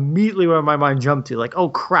 that's immediately where my mind jumped to. Like, oh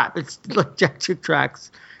crap, it's like Jack Chick tracks.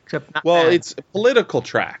 It's political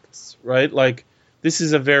tracts, right? Like this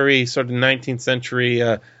is a very sort of 19th century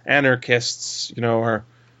anarchists, are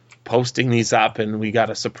posting these up, and we got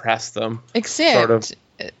to suppress them. Except,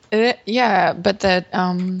 but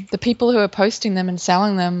the people who are posting them and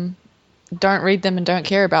selling them don't read them and don't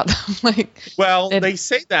care about them. They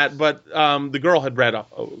say that, but the girl had read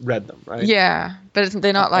them, right? Yeah, but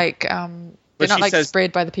they're not like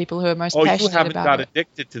spread by the people who are most passionate about it. You haven't got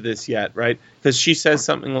addicted to this yet, right? Because she says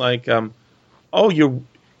something like, you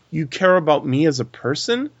care about me as a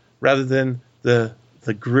person rather than the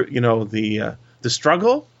group, the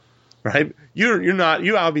struggle, right?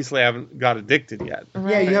 You obviously haven't got addicted yet.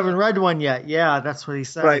 Right. Yeah, you haven't read one yet. Yeah, that's what he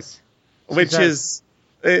says. Right.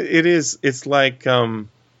 It's like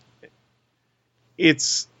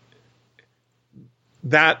it's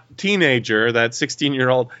that teenager, that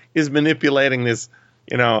 16-year-old is manipulating this,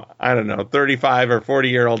 35 or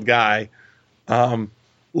 40-year-old guy,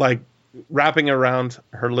 like wrapping around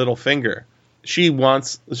her little finger. She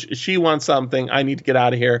wants something. I need to get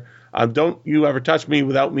out of here. Don't you ever touch me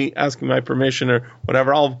without me asking my permission or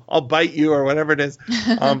whatever. I'll bite you or whatever it is.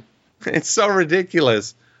 It's so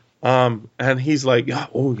ridiculous. And he's like,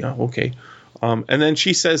 okay. And then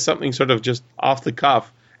she says something sort of just off the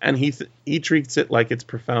cuff, and he treats it like it's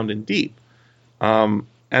profound and deep. And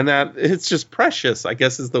that it's just precious, I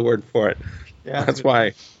guess is the word for it. Yeah, that's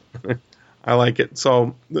why I like it.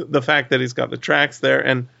 So the fact that he's got the tracks there,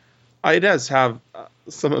 and it does have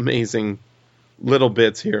some amazing little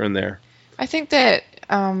bits here and there. I think that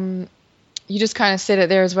you just kind of said it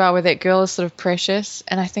there as well, where that girl is sort of precious.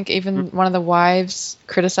 And I think even one of the wives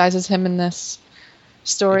criticizes him in this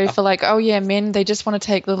story for like, oh yeah, men, they just want to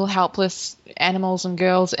take little helpless animals and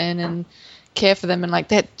girls in and care for them. And like,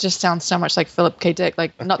 that just sounds so much like Philip K. Dick.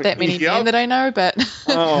 Like, not that many men that I know, but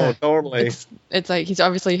oh, totally. It's like he's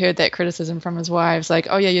obviously heard that criticism from his wives. Like,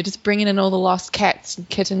 oh yeah, you're just bringing in all the lost cats and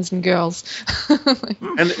kittens and girls.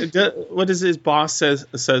 And what does his boss says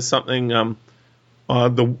something,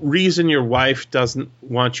 the reason your wife doesn't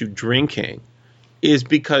want you drinking is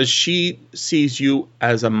because she sees you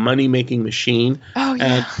as a money-making machine. Oh,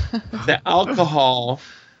 yeah. And the alcohol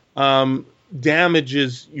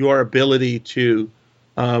damages your ability to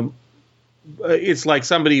it's like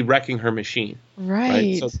somebody wrecking her machine.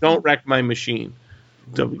 Right. So don't wreck my machine.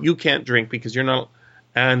 So you can't drink because you're not.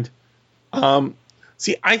 And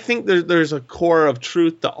see, I think there's a core of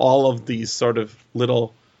truth to all of these sort of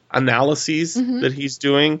little analyses that he's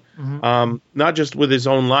doing, not just with his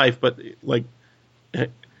own life, but like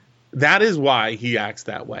that is why he acts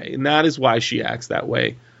that way, and that is why she acts that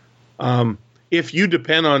way. If you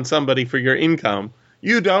depend on somebody for your income,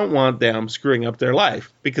 you don't want them screwing up their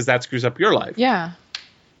life because that screws up your life. Yeah,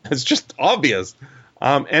 it's just obvious.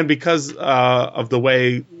 And because of the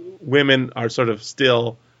way women are sort of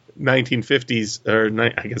still 1950s or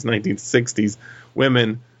I guess 1960s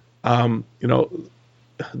women, I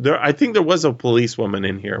think there was a policewoman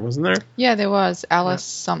in here, wasn't there? Yeah, there was Alice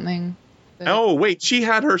something. Oh wait, she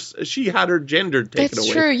had her gender taken away. That's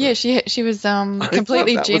true. Yeah, she was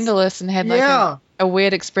completely genderless and had like a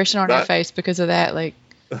weird expression on her face because of that. Like,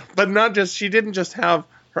 but not just she didn't just have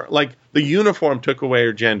her, like the uniform took away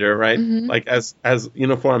her gender, right? Like as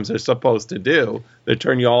uniforms are supposed to do, they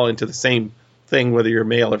turn you all into the same thing, whether you're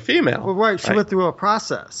male or female. Well, right. She went through a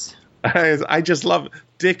process. I just love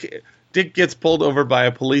Dick. Dick gets pulled over by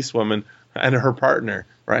a policewoman and her partner,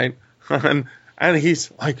 right? And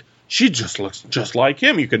he's like, she just looks just like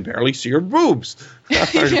him. You can barely see her boobs, or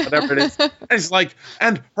whatever it is. And it's like,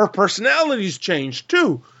 and her personality's changed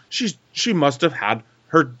too. She must have had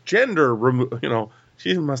her gender removed.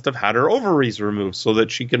 She must have had her ovaries removed so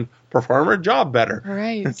that she can perform her job better.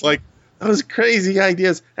 Right. It's like those crazy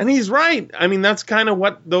ideas, and he's right. I mean, that's kind of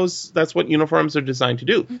that's what uniforms are designed to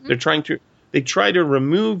do. Mm-hmm. They try to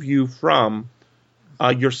remove you from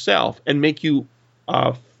yourself and make you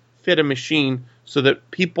fit a machine so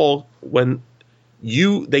that people, when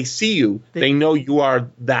they see you, they know you are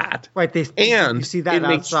that. Right. You see that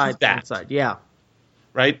outside. Yeah.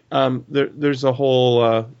 Right. There's a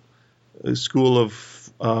whole school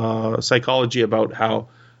of psychology about how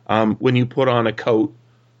when you put on a coat,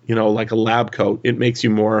 like a lab coat, it makes you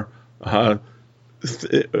more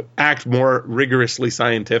act more rigorously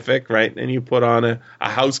scientific, right? And you put on a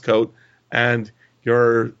house coat and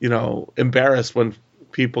you're, embarrassed when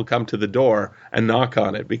people come to the door and knock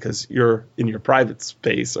on it because you're in your private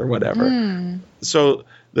space or whatever. So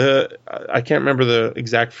I can't remember the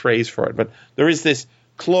exact phrase for it, but there is this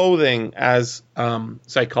clothing as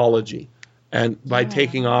psychology. And by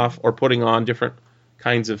taking off or putting on different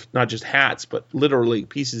kinds of, not just hats, but literally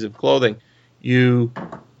pieces of clothing, you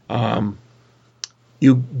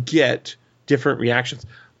get different reactions.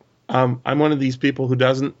 I'm one of these people who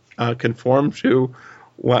doesn't conform to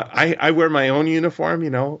what I wear my own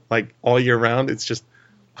uniform, like all year round. It's just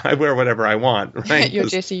I wear whatever I want, right? Your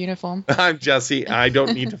Jesse uniform. I'm Jesse. I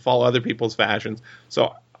don't need to follow other people's fashions.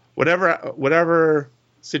 So whatever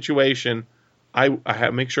situation, I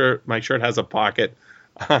make sure my shirt has a pocket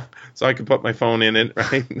so I can put my phone in it,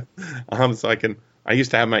 right? I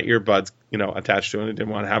used to have my earbuds, attached to it. I didn't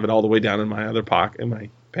want to have it all the way down in my other pocket, in my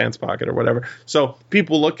pants pocket or whatever. So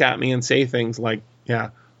people look at me and say things like,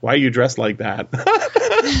 yeah, why are you dressed like that?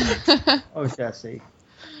 Oh, Jesse.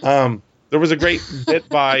 There was a great bit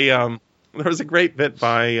by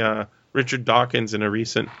Richard Dawkins in a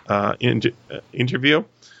recent interview,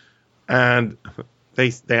 and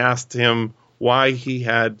they asked him why he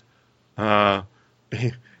had.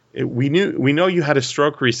 We know you had a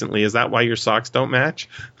stroke recently. Is that why your socks don't match?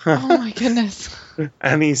 Oh my goodness!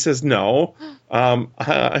 And he says no.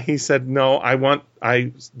 He said no.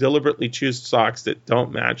 I deliberately choose socks that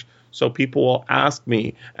don't match, so people will ask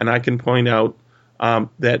me, and I can point out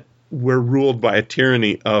that we're ruled by a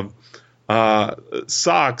tyranny of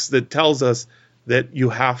socks that tells us that you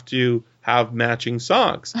have to have matching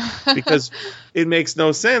socks, because it makes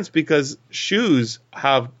no sense, because shoes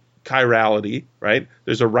have chirality, right?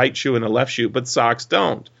 There's a right shoe and a left shoe, but socks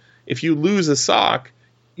don't. If you lose a sock,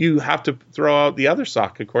 you have to throw out the other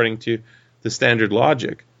sock according to the standard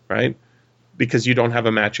logic, right? Because you don't have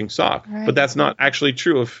a matching sock. Right. But that's not actually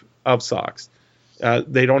true of socks.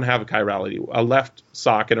 They don't have a chirality. A left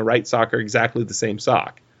sock and a right sock are exactly the same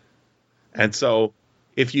sock. And so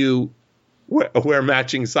if you wear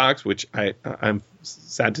matching socks, which I'm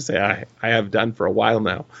sad to say I have done for a while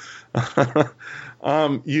now,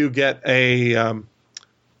 you get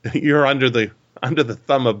you're under the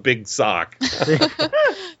thumb of big sock,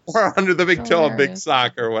 or under the big toe of big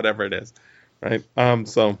sock, or whatever it is, right?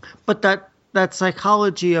 But that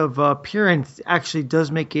psychology of appearance actually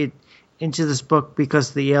does make it into this book,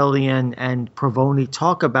 because the alien and Provoni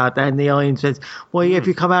talk about that, and the alien says, well, if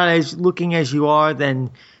you come out as looking as you are,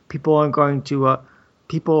 then people aren't going to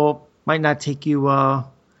people might not take you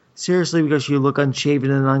seriously because you look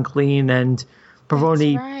unshaven and unclean. And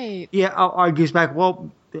Provoni argues back,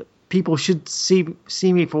 well, people should see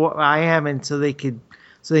me for what I am, and so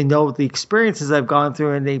they know the experiences I've gone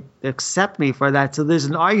through, and they accept me for that. So there's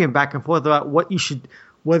an argument back and forth about what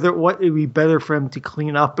would be better for him to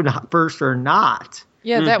clean up first or not.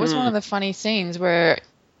 Yeah, that was one of the funny scenes where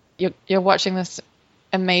you're watching this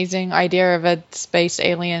amazing idea of a space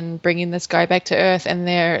alien bringing this guy back to Earth, and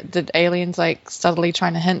the alien's like subtly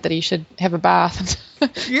trying to hint that he should have a bath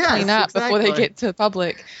and clean up before they get to the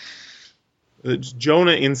public. It's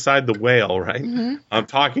Jonah inside the whale, right? Mm-hmm. I'm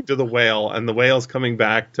talking to the whale, and the whale's coming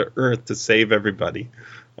back to Earth to save everybody.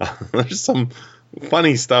 There's some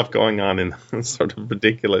funny stuff going on in a sort of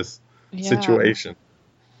ridiculous situation.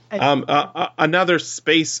 Another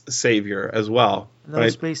space savior as well.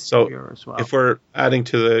 Another space savior as well. If we're adding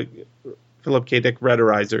to the Philip K. Dick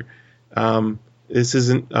Rederizer, this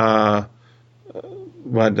isn't the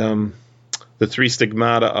three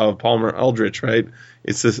stigmata of Palmer Eldritch, right?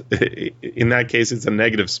 It's this, in that case, it's a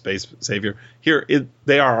negative space savior. Here,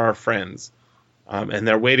 they are our friends, and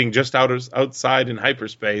they're waiting just outside in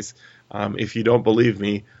hyperspace. If you don't believe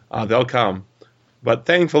me, they'll come. but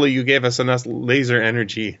thankfully you gave us enough laser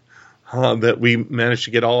energy that we managed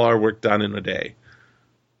to get all our work done in a day.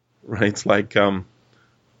 Right? It's like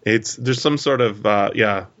there's some sort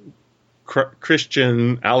of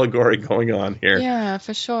Christian allegory going on here. Yeah,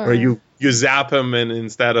 for sure. Where you zap him, and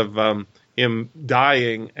instead of him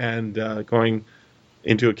dying and going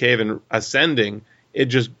into a cave and ascending, it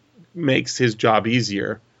just makes his job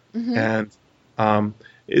easier. And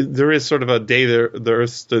there is sort of a day the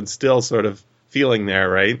earth stood still sort of feeling there,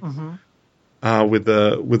 right? With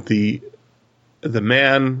the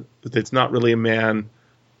man that's not really a man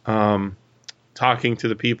talking to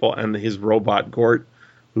the people, and his robot Gort,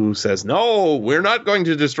 who says, "No, we're not going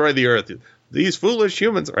to destroy the earth. These foolish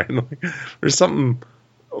humans." Right? There's something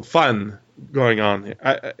fun going on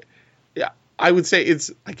here. I would say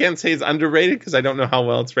I can't say it's underrated because I don't know how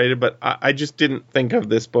well it's rated, but I just didn't think of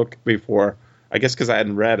this book before. I guess because I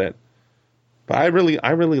hadn't read it. But I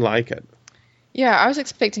really like it. Yeah, I was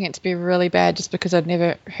expecting it to be really bad just because I'd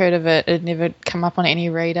never heard of it. It'd never come up on any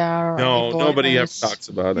radar. Or any nobody ever talks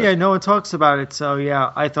about it. Yeah, no one talks about it. So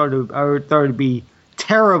yeah, I thought it'd be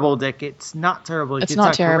terrible, Dick. It's not terrible. It's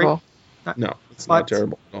not terrible. No, it's not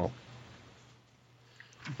terrible at all.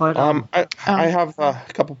 But I have a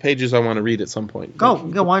couple pages I want to read at some point. Go.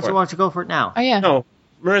 Why don't you go for it now? Oh yeah. No,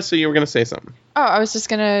 Marissa, you were going to say something. Oh, I was just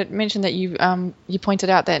going to mention that you pointed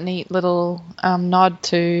out that neat little nod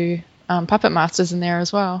to Puppet Masters in there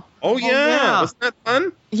as well. Oh yeah, wasn't that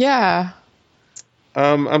fun? Yeah.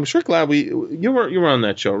 I'm sure glad you were on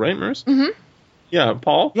that show, right, Marissa? Mm-hmm. Yeah,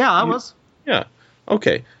 Paul. Yeah, I was. Yeah.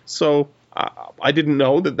 Okay, so I didn't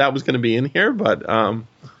know that was going to be in here, but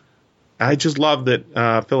I just love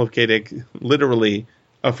that Philip K. Dick literally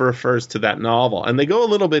refers to that novel, and they go a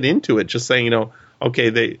little bit into it, just saying,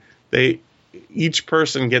 okay, they each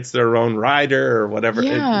person gets their own rider or whatever.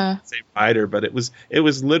 Yeah. Say rider, but it was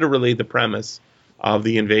literally the premise of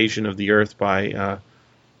the invasion of the Earth by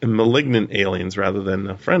malignant aliens rather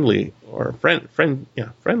than friendly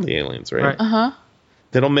aliens, right? Right.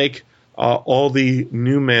 That'll make all the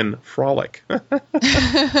new men frolic.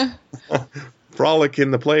 Frolic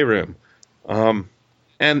in the playroom. And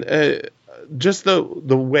just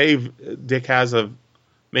the way Dick has of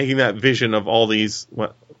making that vision of all these,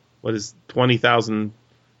 what is 20,000,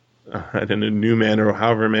 I don't know, new men or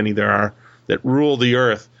however many there are that rule the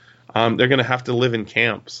earth. They're going to have to live in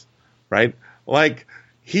camps, right? Like,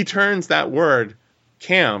 he turns that word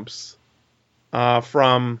camps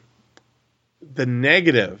from the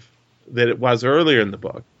negative that it was earlier in the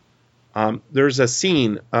book. There's a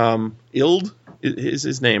scene, Ild is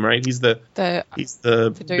his name, right? He's the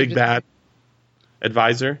big bad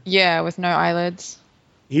advisor. Yeah, with no eyelids.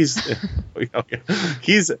 He's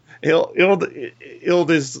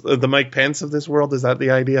Ild is the Mike Pence of this world. Is that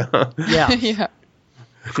the idea? Yeah. Yeah.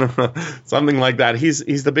 Something like that.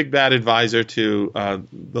 He's the big bad advisor to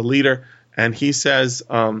the leader, and he says,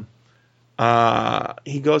 he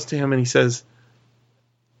goes to him and he says,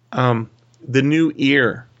 the new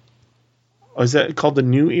ear. Oh, is that called the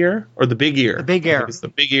new ear or the big ear? The big ear. It's the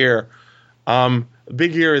big ear.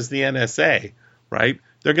 Big ear is the NSA, right?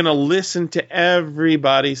 They're going to listen to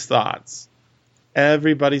everybody's thoughts.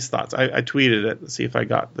 Everybody's thoughts. I tweeted it. Let's see if I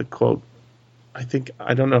got the quote. I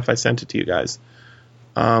don't know if I sent it to you guys.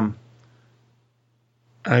 I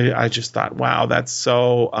just thought, wow, that's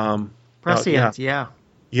so prescient. Yeah.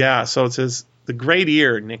 Yeah. So it says the great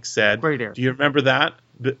ear. Nick said. Great ear. Do you remember that?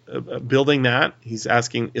 Building that? He's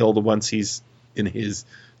asking Ild once he's in his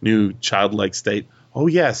new childlike state. Oh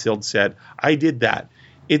yes, Ild said. I did that.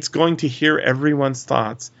 It's going to hear everyone's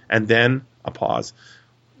thoughts, and then a pause.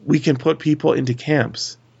 We can put people into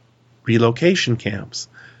camps, relocation camps.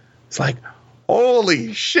 It's like,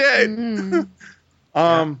 holy shit.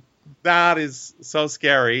 Mm-hmm. That is so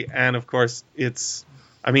scary. And of course, it's,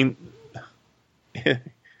 I mean,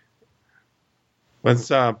 once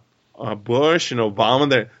Bush and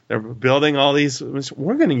Obama, they're building all these,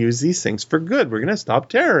 we're going to use these things for good. We're going to stop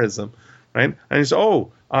terrorism, right? And he's,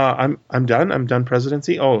 I'm done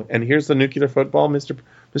presidency. Oh, and here's the nuclear football, Mr.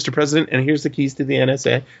 President, and here's the keys to the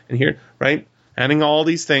NSA, and here, right? Handing all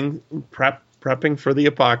these things, prepping for the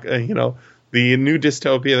the new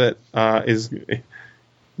dystopia that is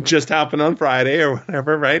just happened on Friday or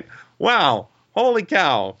whatever, right? Wow, holy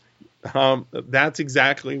cow! That's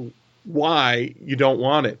exactly why you don't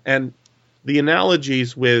want it. And the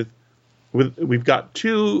analogies with we've got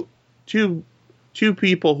two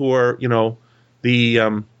people who are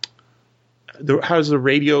how's the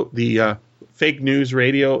radio, the fake news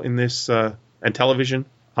radio in this and television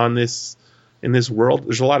in this world.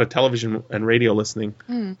 There's a lot of television and radio listening,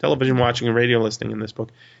 television watching and radio listening in this book.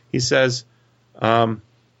 He says,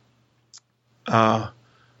 well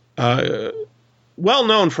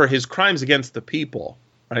known for his crimes against the people,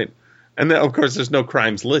 right? And then, of course, there's no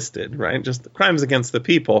crimes listed, right? Just the crimes against the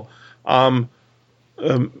people. What's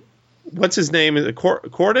his name?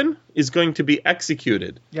 Corden is going to be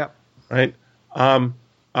executed. Yep. Right.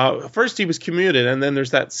 First he was commuted, and then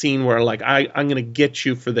there's that scene where like I'm going to get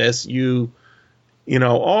you for this. You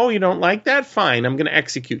know, you don't like that? Fine, I'm going to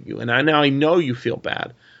execute you. And now I know you feel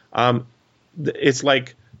bad. It's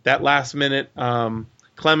like that last minute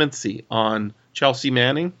clemency on Chelsea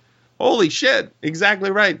Manning. Holy shit!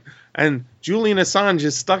 Exactly right. And Julian Assange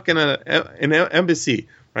is stuck in an embassy,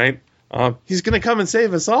 right? He's going to come and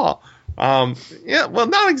save us all. Yeah, well,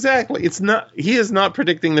 not exactly. He is not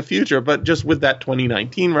predicting the future, but just with that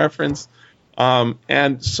 2019 reference,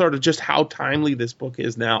 and sort of just how timely this book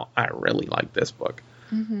is now. I really like this book.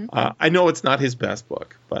 Mm-hmm. I know it's not his best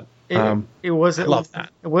book, but I love that.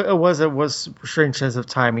 It was strange sense of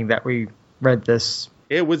timing that we read this.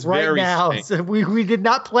 It was right very now. strange. So we did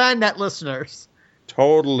not plan that, listeners.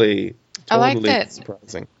 Totally I like that.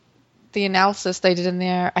 surprising. The analysis they did in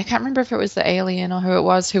there, I can't remember if it was the alien or who it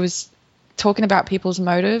was who was talking about people's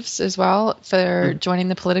motives as well for joining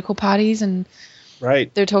the political parties. And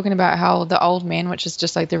right. they're talking about how the old men, which is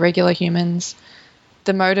just like the regular humans,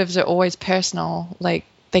 the motives are always personal. Like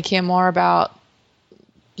they care more about,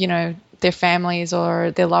 their families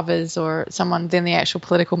or their lovers or someone than the actual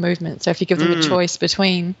political movement. So if you give them a choice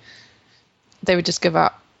between, they would just give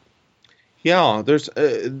up. Yeah, there's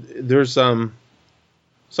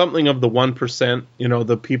something of the 1%,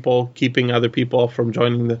 the people keeping other people from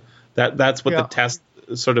joining that's what the test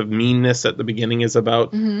sort of meanness at the beginning is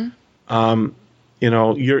about. Mm-hmm.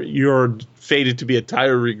 You're fated to be a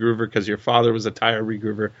tire regroover because your father was a tire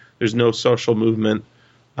regroover. There's no social movement.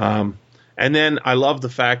 And then I love the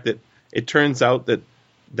fact that it turns out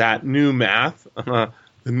that new math, the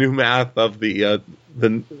new math of the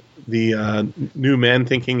new man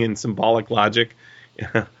thinking in symbolic logic.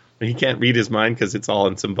 He can't read his mind because it's all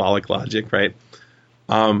in symbolic logic, right?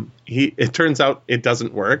 It turns out it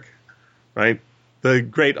doesn't work, right? The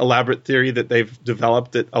great elaborate theory that they've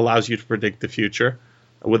developed that allows you to predict the future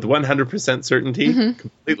with 100% certainty,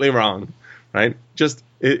 completely wrong, right? Just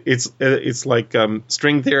it's like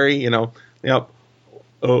string theory,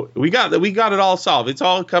 Oh, we got it all solved. It's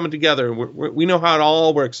all coming together. We know how it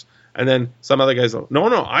all works. And then some other guys go,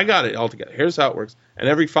 no, I got it all together. Here's how it works. And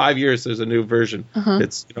every 5 years, there's a new version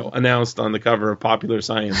that's announced on the cover of Popular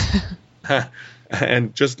Science.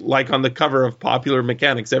 And just like on the cover of Popular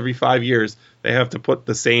Mechanics, every 5 years, they have to put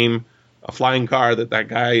the same flying car that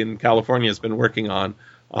guy in California has been working on.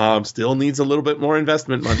 Still needs a little bit more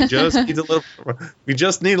investment money. We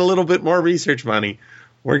just need a little bit more research money.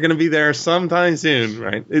 We're going to be there sometime soon,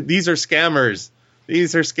 right? These are scammers.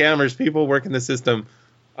 People work in the system.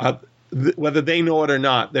 Whether they know it or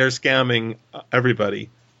not, they're scamming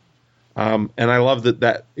everybody. And I love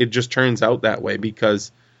that it just turns out that way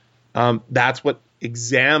because that's what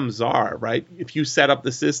exams are, right? If you set up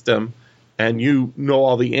the system and you know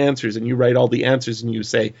all the answers and you write all the answers and you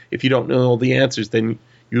say, if you don't know all the answers, then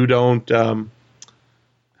you don't.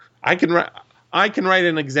 I can write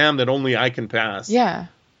an exam that only I can pass. Yeah.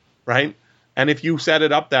 Right? And if you set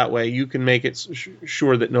it up that way, you can make it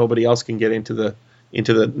sure that nobody else can get into the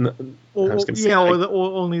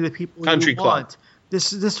only the people country you club. want.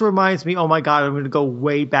 This reminds me. Oh my God, I'm going to go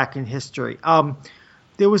way back in history.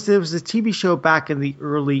 There was a TV show back in the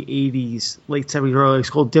early '80s, late '70s, early. It's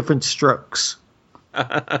called Different Strokes.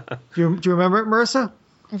 Do you remember it, Marissa?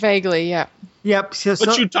 Vaguely, yeah. Yep.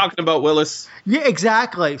 What you talking about, Willis? Yeah,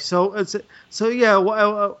 exactly. At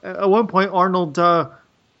one point, Arnold.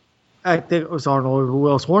 I think it was Arnold or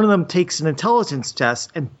Willis. One of them takes an intelligence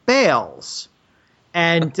test and fails,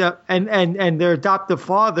 and their adoptive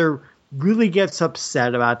father really gets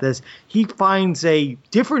upset about this. He finds a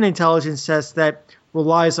different intelligence test that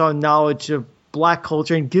relies on knowledge of black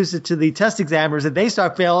culture and gives it to the test examiners, and they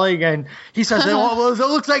start failing. And he starts saying, "Well, it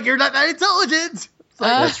looks like you're not that intelligent."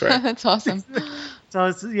 That's right. That's awesome. So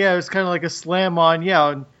it's kind of like a slam on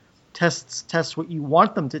and test what you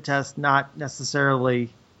want them to test, not necessarily.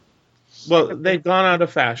 Well, they've gone out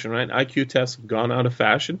of fashion, right? IQ tests have gone out of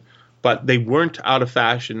fashion, but they weren't out of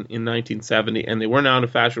fashion in 1970, and they weren't out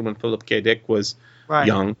of fashion when Philip K. Dick was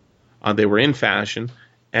young. They were in fashion,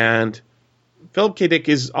 and Philip K. Dick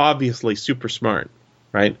is obviously super smart,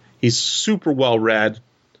 right? He's super well read.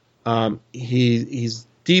 He's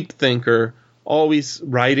deep thinker, always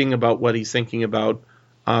writing about what he's thinking about.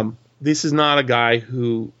 This is not a guy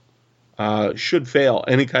who should fail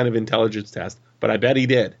any kind of intelligence test, but I bet he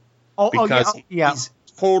did. He's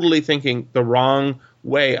totally thinking the wrong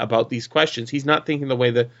way about these questions. He's not thinking the way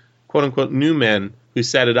that quote unquote new men who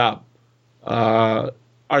set it up are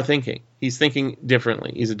thinking. He's thinking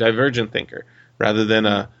differently. He's a divergent thinker rather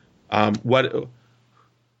than I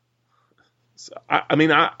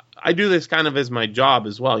do this kind of as my job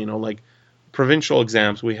as well, like provincial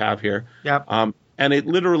exams we have here. Yep. And it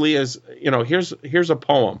literally is, here's a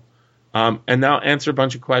poem. And now answer a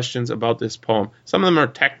bunch of questions about this poem. Some of them are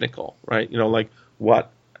technical, right? Like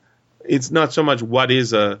what, it's not so much what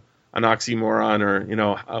is an oxymoron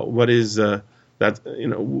or, what is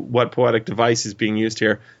what poetic device is being used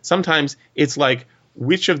here. Sometimes it's like,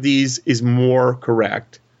 which of these is more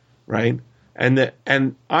correct, right? And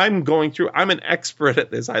I'm an expert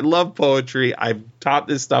at this. I love poetry. I've taught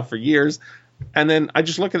this stuff for years. And then I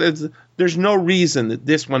just look at it. There's no reason that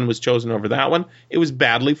this one was chosen over that one. It was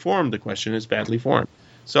badly formed. The question is badly formed.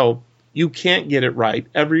 So you can't get it right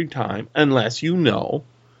every time unless you know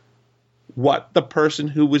what the person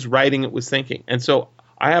who was writing it was thinking. And so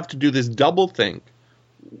I have to do this double think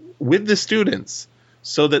with the students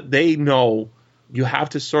so that they know. You have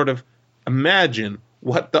to sort of imagine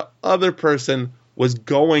what the other person was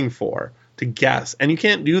going for to guess. And you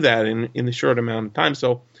can't do that in a short amount of time.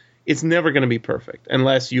 So it's never going to be perfect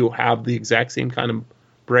unless you have the exact same kind of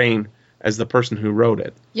brain as the person who wrote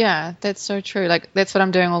it. Yeah, that's so true. Like, that's what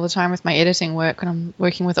I'm doing all the time with my editing work when I'm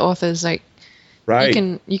working with authors. Like, right.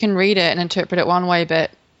 You can read it and interpret it one way,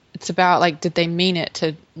 but it's about, like, did they mean it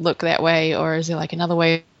to look that way, or is there, like, another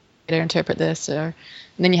way to interpret this? And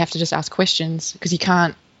then you have to just ask questions because you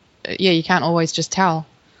can't always just tell.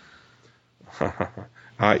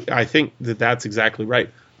 I think that's exactly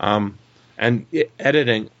right. And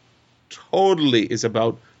editing totally is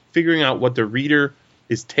about figuring out what the reader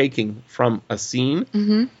is taking from a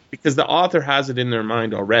scene, because the author has it in their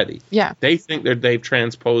mind already. Yeah. They think that they've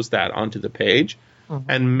transposed that onto the page,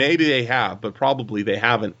 and maybe they have, but probably they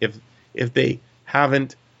haven't. If they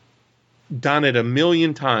haven't done it a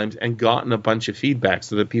million times and gotten a bunch of feedback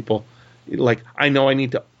so that people, like, I know I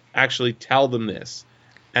need to actually tell them this.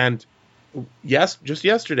 And yes, just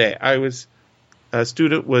yesterday, a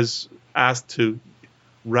student was asked to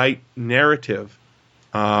write narrative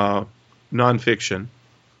nonfiction.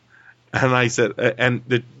 And I said, and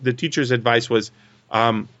the teacher's advice was,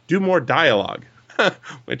 do more dialogue,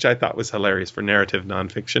 which I thought was hilarious for narrative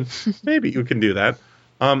nonfiction. Maybe you can do that.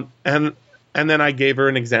 And then I gave her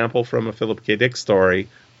an example from a Philip K. Dick story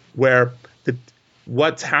where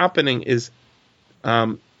what's happening is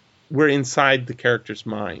we're inside the character's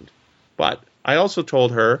mind. But I also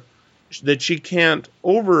told her that she can't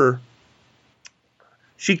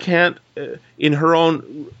in her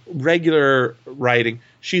own regular writing,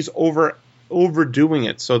 she's overdoing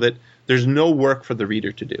it so that there's no work for the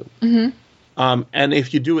reader to do. And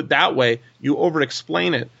if you do it that way, you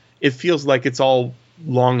over-explain it. It feels like it's all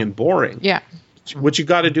long and boring. Yeah. What you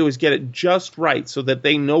got to do is get it just right so that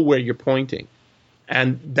they know where you're pointing.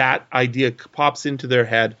 And that idea pops into their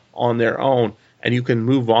head on their own, and you can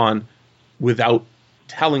move on without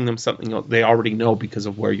telling them something they already know because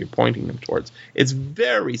of where you're pointing them towards. It's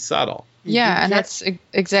very subtle. Yeah, and that's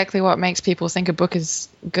exactly what makes people think a book is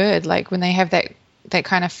good. Like, when they have that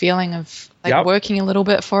kind of feeling of working a little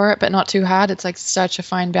bit for it, but not too hard. It's like such a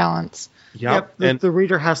fine balance. Yep. The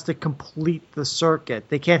reader has to complete the circuit.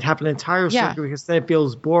 They can't have an entire circuit because then it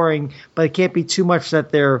feels boring, but it can't be too much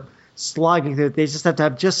that they're slogging through. They just have to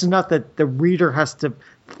have just enough that the reader has to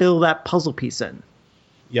fill that puzzle piece in.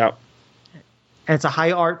 Yep. And it's a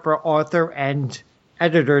high art for author and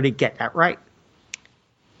editor to get that right.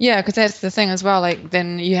 Yeah, because that's the thing as well. Like,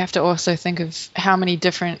 then you have to also think of how many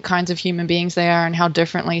different kinds of human beings they are and how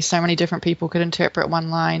differently so many different people could interpret one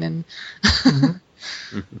line. And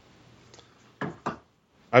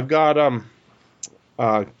I've got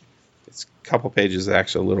it's a couple pages,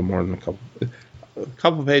 actually a little more than a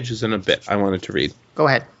couple pages and a bit I wanted to read. Go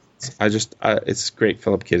ahead. It's great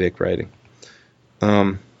Philip K. Dick writing.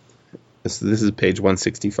 This is page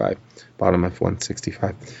 165, bottom of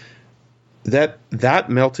 165. That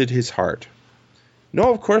melted his heart.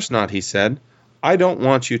 No, of course not, he said. I don't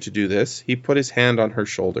want you to do this. He put his hand on her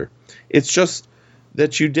shoulder. It's just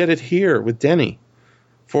that you did it here with Denny.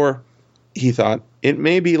 For, he thought, it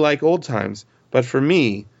may be like old times, but for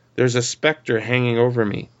me, there's a specter hanging over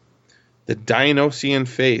me. The Dionysian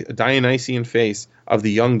face of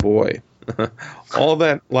the young boy. All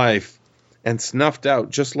that life, and snuffed out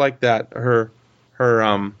just like that, her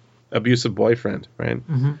abusive boyfriend, right?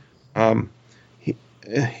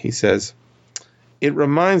 He says, it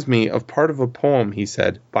reminds me of part of a poem, he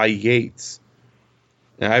said, by Yeats.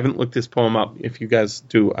 Now, I haven't looked this poem up. If you guys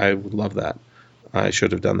do, I would love that. I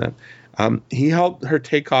should have done that. He helped her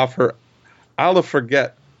take off her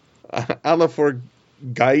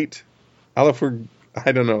Geit, I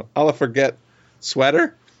don't know, I'll forget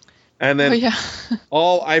sweater, and then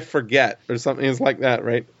all I forget or something is like that,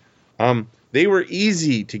 right? They were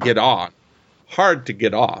easy to get on, hard to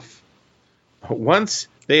get off. Once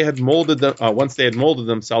they had molded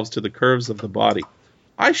themselves to the curves of the body,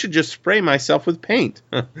 I should just spray myself with paint.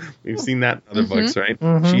 We've seen that in other books, right?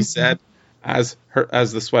 Mm-hmm. She said, as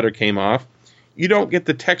the sweater came off, "You don't get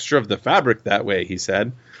the texture of the fabric that way," he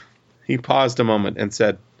said. He paused a moment and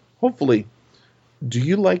said, "Hopefully, do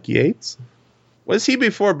you like Yeats? Was he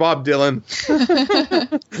before Bob Dylan?"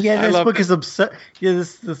 Yeah, this book is obsessed. Yeah,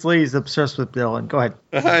 this lady's obsessed with Dylan. Go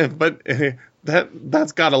ahead. But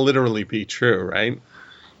that's got to literally be true, right?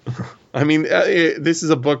 I mean, this is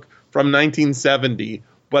a book from 1970,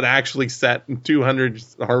 but actually set 200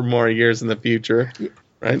 or more years in the future,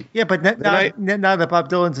 right? Yeah, but now that Bob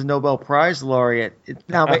Dylan's a Nobel Prize laureate,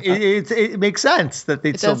 it makes sense that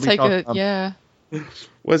they'd still be talking about. Yeah.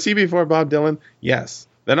 Was he before Bob Dylan? Yes.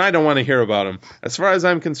 Then I don't want to hear about him. As far as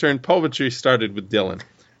I'm concerned, poetry started with Dylan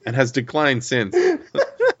and has declined since.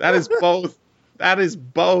 That is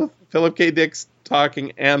both Philip K. Dick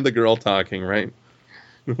talking and the girl talking, right?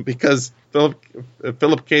 Because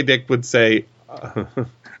Philip K. Dick would say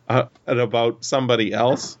about somebody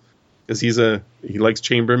else, because he likes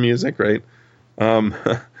chamber music, right? And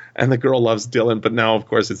the girl loves Dylan, but now, of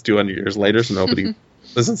course, it's 200 years later, so nobody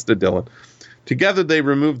listens to Dylan. Together, they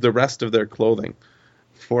removed the rest of their clothing.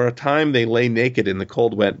 For a time, they lay naked in the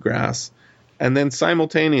cold, wet grass, and then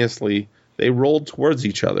simultaneously, they rolled towards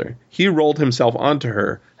each other. He rolled himself onto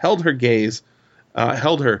her, held her, gazed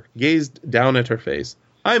down at her face.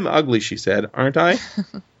 "I'm ugly," she said, "aren't I?"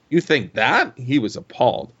 "You think that?" He was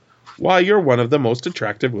appalled. "Why, you're one of the most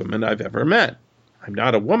attractive women I've ever met." "I'm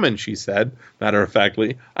not a woman," she said,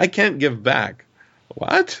 matter-of-factly. "I can't give back."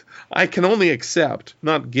 "What?" "I can only accept,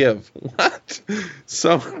 not give." "What?"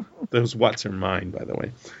 So, those whats are mine, by the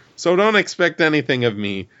way. "So don't expect anything of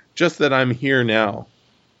me, just that I'm here now."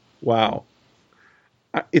 Wow.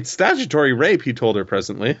 "It's statutory rape," he told her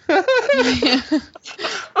presently.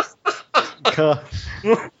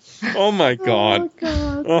 Oh my God.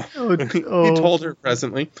 He told her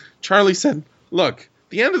presently. Charlie said, "Look,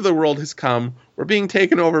 the end of the world has come. We're being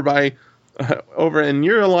taken over and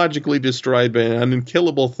neurologically destroyed by an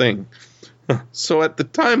unkillable thing. So at the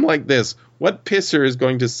time like this, what pisser is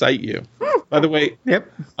going to cite you?" By the way,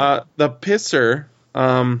 the pisser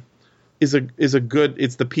is a good,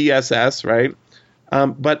 it's the PSS, right?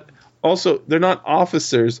 But also, they're not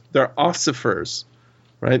officers, they're ossifers,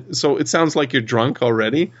 right? So it sounds like you're drunk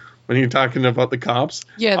already when you're talking about the cops.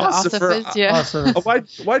 Yeah, the ossifers, yeah.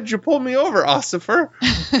 Why did you pull me over, ossifer?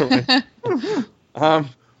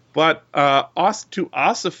 But to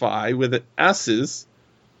ossify with S's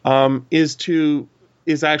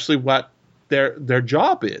is actually what their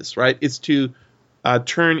job is, right? It's to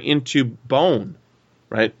turn into bone,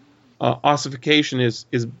 right? Ossification is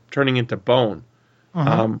turning into bone.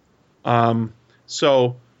 Uh-huh.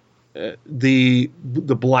 So the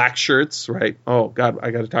black shirts, right? Oh God,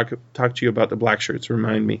 I got to talk to you about the black shirts.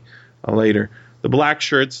 Remind me later. The black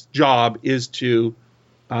shirts' job is to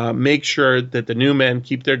make sure that the new men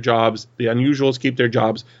keep their jobs, the unusuals keep their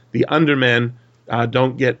jobs, the undermen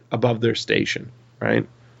don't get above their station, right?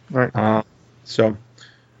 Right. So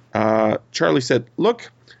Charlie said, "Look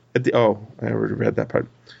at the." Oh, I already read that part.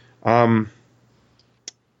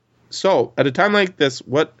 So at a time like this,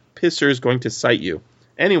 what pisser is going to cite you?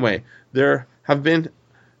 Anyway, there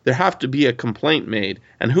have to be a complaint made,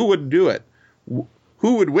 and who would do it?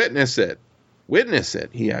 Who would witness it? Witness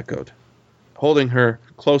it, he echoed, holding her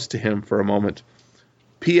close to him for a moment.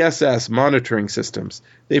 PSS monitoring systems.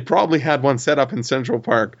 They probably had one set up in Central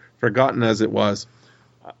Park, forgotten as it was.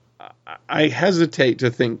 I hesitate to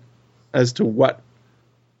think as to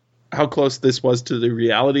how close this was to the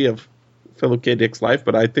reality of Philip K. Dick's life,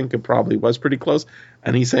 but I think it probably was pretty close.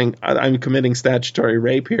 And he's saying, I'm committing statutory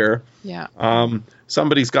rape here. Yeah.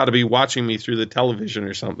 Somebody's got to be watching me through the television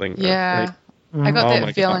or something. Yeah. Right? Mm-hmm. I got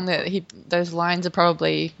that feeling that those lines are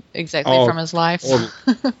probably exactly from his life.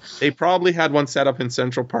 They probably had one set up in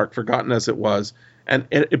Central Park, forgotten as it was. And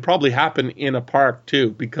it probably happened in a park, too,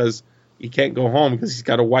 because he can't go home because he's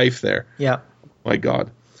got a wife there. Yeah. My God.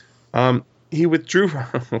 He withdrew.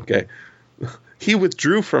 Okay. He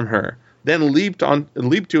withdrew from her, then leaped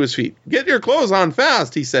to his feet. "Get your clothes on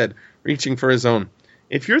fast," he said, reaching for his own.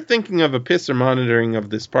 "If you're thinking of a pisser monitoring of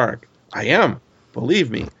this park, I am.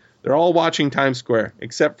 Believe me. They're all watching Times Square,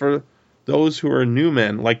 except for those who are new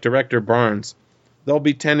men, like Director Barnes. They'll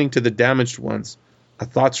be tending to the damaged ones." A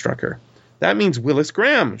thought struck her. "That means Willis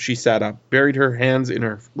Graham." She sat up, buried her hands in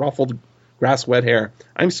her ruffled, grass-wet hair.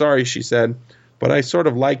 "I'm sorry," she said. but I sort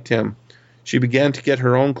of liked him. She began to get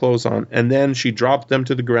her own clothes on, and then she dropped them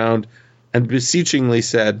to the ground and beseechingly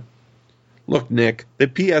said, "Look, Nick, the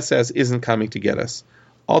PSS isn't coming to get us.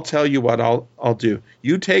 I'll tell you what I'll do.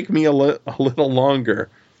 You take me a little longer,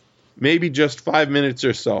 maybe just 5 minutes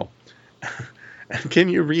or so." Can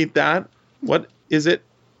you read that? What is it?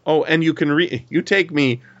 Oh, and you can read. You take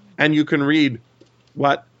me, and you can read.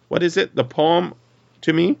 What is it? The poem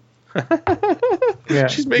to me? Yeah.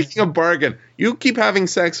 She's making a bargain. You keep having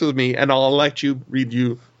sex with me, and I'll let you read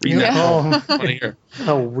that poem. I wanna hear.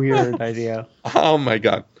 A weird idea. Oh my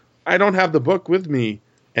God! I don't have the book with me,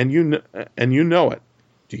 and you know it.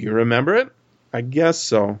 Do you remember it? I guess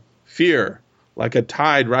so. Fear, like a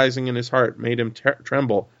tide rising in his heart, made him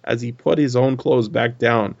tremble as he put his own clothes back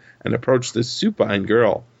down and approached the supine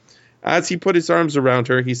girl. As he put his arms around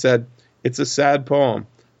her, he said, "It's a sad poem.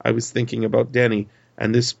 I was thinking about Denny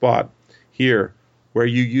and this spot here where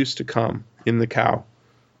you used to come in the cow.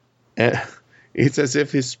 And it's as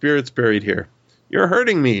if his spirit's buried here." "You're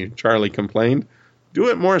hurting me," Charlie complained. "Do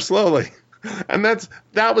it more slowly." And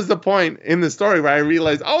that was the point in the story where I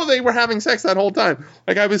realized, oh, they were having sex that whole time.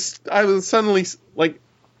 Like I was suddenly like,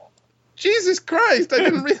 Jesus Christ, I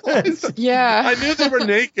didn't realize that. Yeah. I knew they were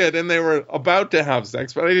naked and they were about to have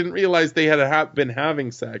sex, but I didn't realize they had been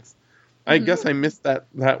having sex. I guess I missed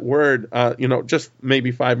that word, just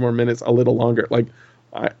maybe 5 more minutes, a little longer. Like,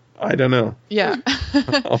 I don't know. Yeah.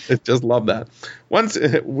 I just love that. Once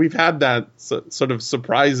we've had that sort of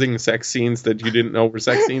surprising sex scenes that you didn't know were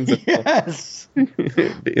sex scenes Yes.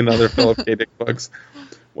 in other Philip K. Dick books.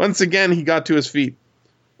 Once again, he got to his feet.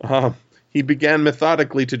 He began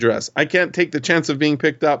methodically to dress. "I can't take the chance of being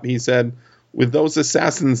picked up," he said. "With those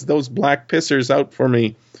assassins, those black pissers out for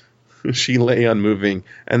me." She lay unmoving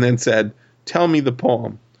and then said, "Tell me the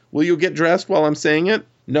poem. Will you get dressed while I'm saying it?"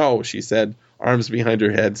 "No," she said, arms behind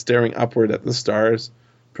her head, staring upward at the stars.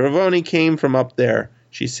 "Provoni came from up there,"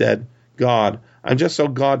 she said. "God, I'm just so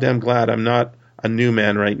goddamn glad I'm not a new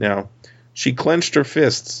man right now." She clenched her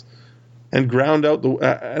fists and ground out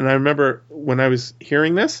and I remember when I was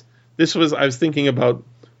hearing I was thinking about,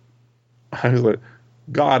 I was like,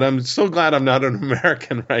 God, I'm so glad I'm not an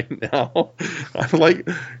American right now. I'm like,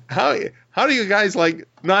 how do you guys like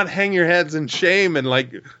not hang your heads in shame and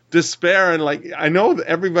like despair and like, I know that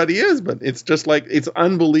everybody is, but it's just like, it's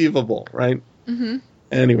unbelievable, right? Mm-hmm.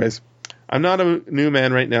 Anyways, "I'm not a new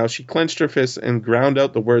man right now." She clenched her fists and ground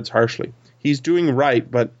out the words harshly. "He's doing right,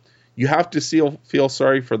 but you have to feel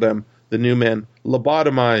sorry for them, the new men.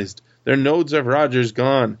 Lobotomized, their nodes of Rogers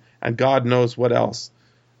gone, and God knows what else."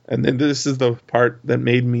 And then this is the part that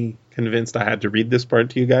made me convinced I had to read this part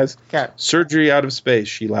to you guys. Okay. "Surgery out of space,"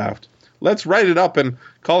 she laughed. "Let's write it up and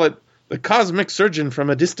call it The Cosmic Surgeon from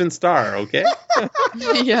a Distant Star, okay?"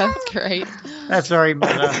 Yeah, that's great. That's very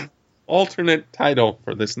meta. Alternate title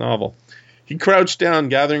for this novel. He crouched down,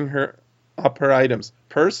 gathering up her items.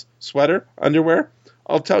 "Purse, sweater, underwear.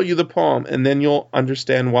 I'll tell you the poem, and then you'll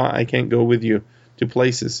understand why I can't go with you to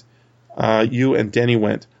places you and Denny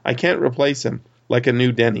went. I can't replace him, like a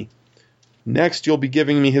new Denny. Next, you'll be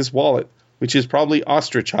giving me his wallet, which is probably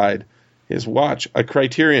ostrich-hide, his watch, a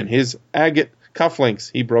Criterion, his agate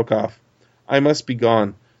cufflinks," he broke off. "I must be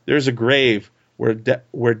gone. There's a grave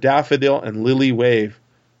where daffodil and lily wave."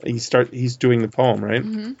 He's doing the poem, right?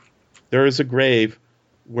 Mm-hmm. "There is a grave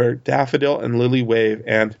where daffodil and lily wave,"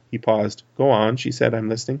 and he paused. "Go on," she said, "I'm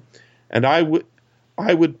listening. "And I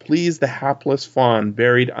would please the hapless fawn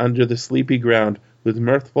buried under the sleepy ground with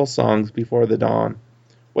mirthful songs before the dawn."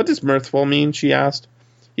 "What does mirthful mean?" she asked.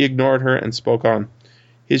 He ignored her and spoke on.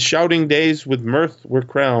 "His shouting days with mirth were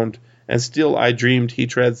crowned, and still I dreamed he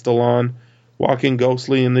treads the lawn, walking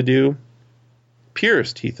ghostly in the dew.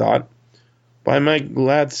 Pierced, he thought, by my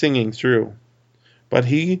glad singing through. But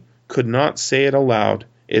he could not say it aloud.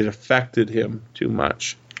 It affected him too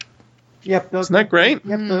much." Yep. Isn't that great?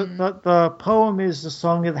 Yep. The poem is the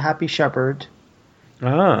Song of the Happy Shepherd,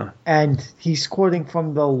 and he's quoting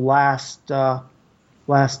from the last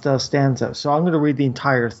stanza. So I'm going to read the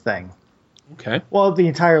entire thing. Okay. Well, the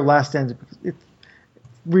entire last stanza.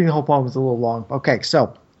 Reading the whole poem is a little long. Okay,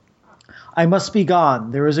 so "I must be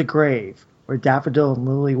gone. There is a grave where daffodil and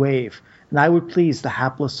lily wave, and I would please the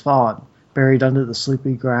hapless fawn buried under the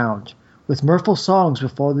sleepy ground, with mirthful songs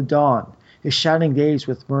before the dawn. His shining days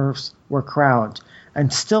with mirths were crowned,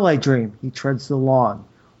 and still I dream he treads the lawn,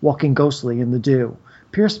 walking ghostly in the dew,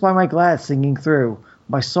 pierced by my glad singing through,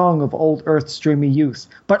 my song of old earth's dreamy youth.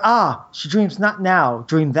 But she dreams not now,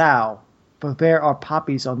 dream thou, for there are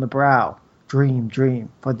poppies on the brow. Dream, dream,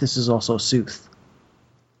 for this is also sooth."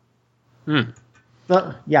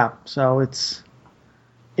 So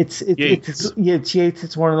It's Yates. it's Yates.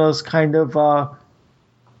 It's one of those kind of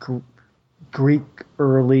Greek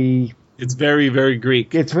early. It's very, very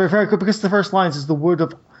Greek. It's very, very good because the first lines is the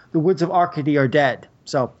woods of Arcadia are dead.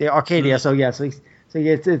 So Arcadia. So yeah. So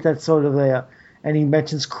yeah, that's sort of and he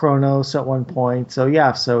mentions Kronos at one point. So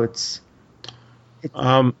yeah. So it's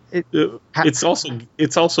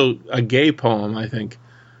also a gay poem, I think,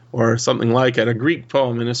 or something like it, a Greek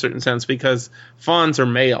poem in a certain sense, because fauns are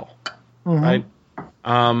male, right?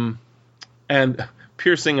 And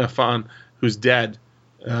piercing a faun who's dead,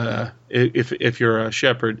 if you're a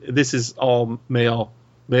shepherd, this is all male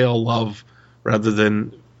love rather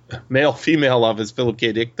than male-female love, as Philip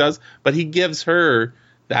K. Dick does. But he gives her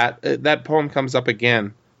that poem comes up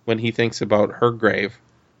again when he thinks about her grave,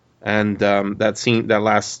 and that scene,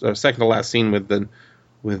 second to last scene with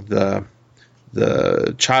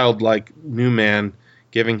the childlike new man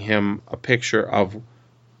giving him a picture of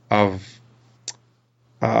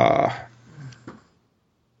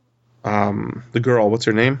the girl. What's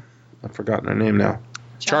her name? I've forgotten her name now.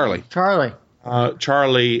 Charlie.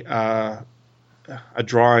 Charlie, a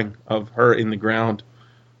drawing of her in the ground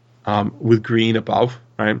with green above,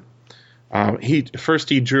 right? He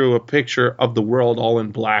drew a picture of the world all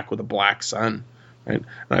in black with a black sun, right? And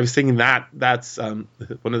I was thinking that's one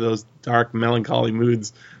of those dark, melancholy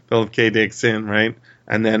moods Philip K. Dick's in, right?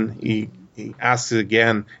 And then he asks it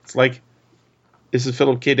again. It's like this is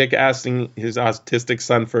Philip K. Dick asking his autistic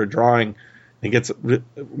son for a drawing. He gets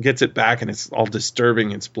it back, and it's all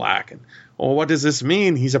disturbing. It's black, and what does this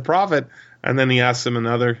mean? He's a prophet. And then he asks him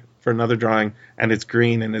for another drawing, and it's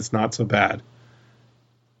green, and it's not so bad.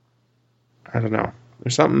 I don't know.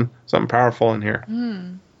 There's something powerful in here.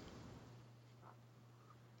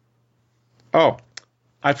 Oh,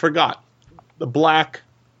 I forgot the black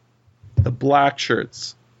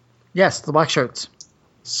shirts. Yes, the black shirts.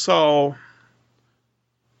 So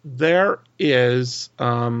there is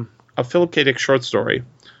a Philip K. Dick short story,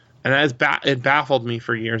 and it baffled me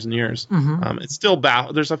for years and years. It's still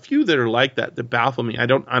there's a few that are like that baffle me. I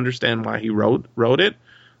don't understand why he wrote it.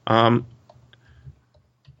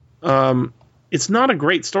 It's not a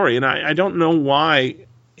great story, and I don't know why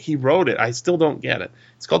he wrote it. I still don't get it.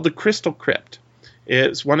 It's called The Crystal Crypt.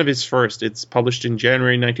 It's one of his first. It's published in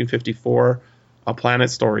January 1954, Planet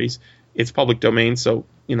Stories. It's public domain, so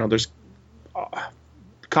there's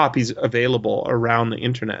copies available around the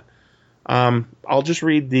internet. I'll just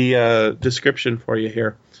read the description for you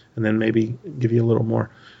here, and then maybe give you a little more.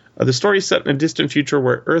 The story is set in a distant future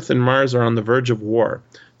where Earth and Mars are on the verge of war.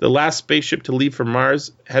 The last spaceship to leave from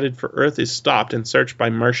Mars, headed for Earth, is stopped and searched by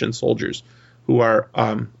Martian soldiers who are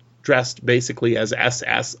dressed basically as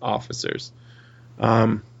SS officers,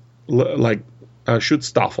 like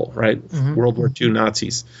Schutzstaffel, right? World War II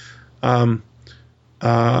Nazis. And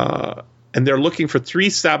they're looking for 3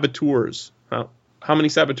 saboteurs. How many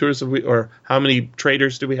saboteurs have we, or how many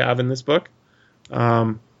traitors do we have in this book?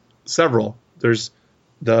 Several. There's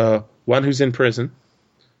the one who's in prison,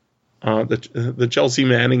 the Chelsea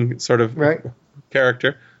Manning sort of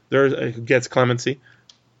character. There who gets clemency.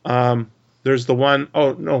 There's the one,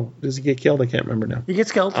 oh no, does he get killed? I can't remember now. He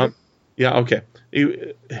gets killed. Yeah, okay.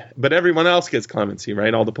 But everyone else gets clemency,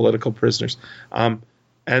 right? All the political prisoners. And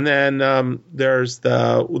then there's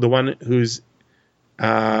the one who's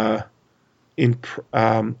on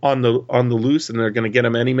the loose, and they're going to get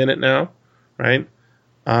him any minute now, right?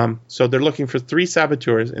 So they're looking for 3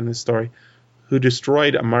 saboteurs in this story who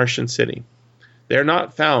destroyed a Martian city. They are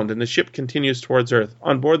not found, and the ship continues towards Earth.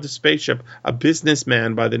 On board the spaceship, a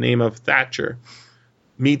businessman by the name of Thatcher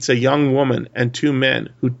meets a young woman and 2 men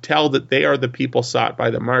who tell that they are the people sought by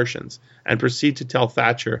the Martians, and proceed to tell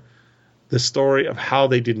Thatcher the story of how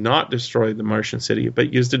they did not destroy the Martian city,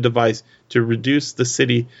 but used a device to reduce the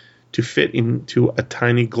city to fit into a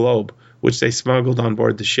tiny globe, which they smuggled on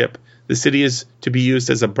board the ship. The city is to be used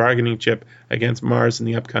as a bargaining chip against Mars in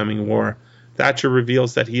the upcoming war. Thatcher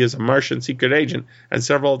reveals that he is a Martian secret agent, and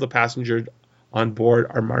several of the passengers on board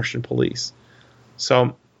are Martian police.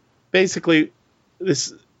 So basically,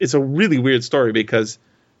 this is a really weird story because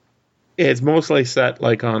it's mostly set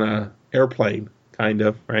like on a airplane, kind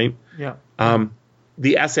of, right? Yeah.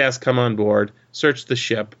 The SS come on board, search the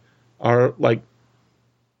ship, are like,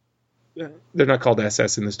 they're not called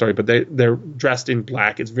SS in the story, but they're dressed in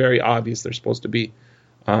black. It's very obvious they're supposed to be,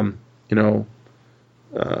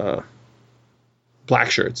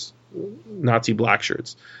 black shirts, Nazi black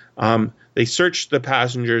shirts. They search the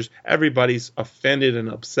passengers. Everybody's offended and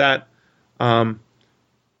upset. And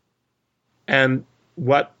then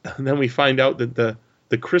we find out that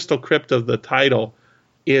the crystal crypt of the title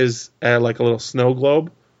is like a little snow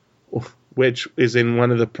globe, which is in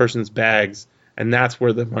one of the person's bags. and that's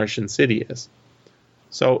where the Martian city is.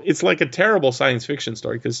 So it's like a terrible science fiction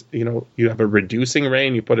story because, you have a reducing ray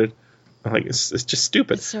and you put it, like, it's just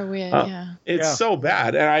stupid. It's so weird, yeah. It's so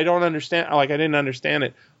bad, and I don't understand, I didn't understand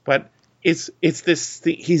it, but it's this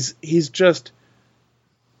thing,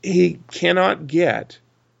 he cannot get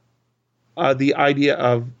the idea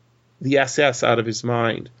of the SS out of his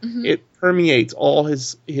mind. Mm-hmm. It permeates all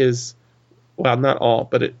his well, not all,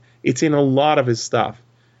 but it's in a lot of his stuff.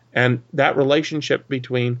 And that relationship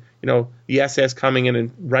between, the SS coming in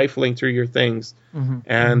and rifling through your things, mm-hmm.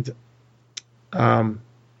 and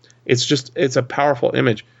it's a powerful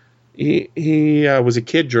image. He was a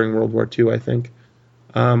kid during World War II, I think,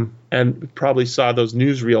 and probably saw those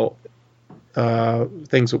newsreel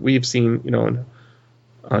things that we've seen, on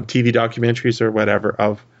TV documentaries or whatever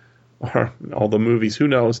or all the movies, who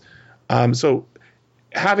knows. So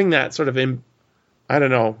having that sort of,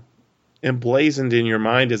 emblazoned in your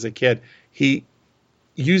mind as a kid, he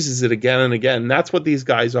uses it again and again. And that's what these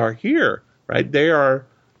guys are here, right? They are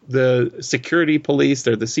the security police.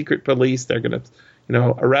 They're the secret police. They're going to,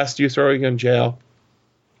 arrest you, throw you in jail.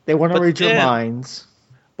 They want to read your minds.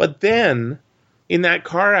 But then, in that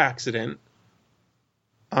car accident,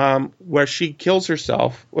 where she kills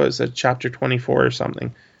herself, was it chapter 24 or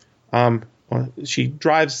something? She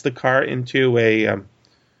drives the car into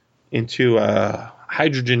a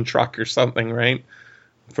hydrogen truck or something, right?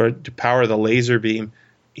 To power the laser beam.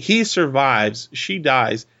 He survives. She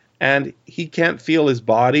dies, and he can't feel his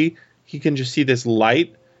body. He can just see this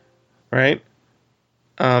light, right?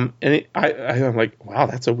 I'm like, wow,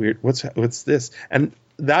 that's a weird. What's this? And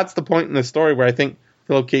that's the point in the story where I think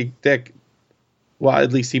Philip K. Dick, well,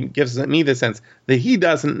 at least he gives me the sense that he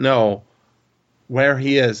doesn't know where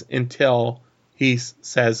he is until he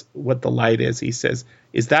says what the light is. He says,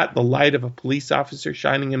 "Is that the light of a police officer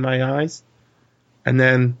shining in my eyes?" And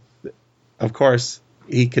then, of course,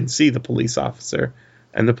 he can see the police officer.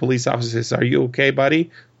 And the police officer says, "Are you okay,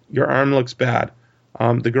 buddy? Your arm looks bad.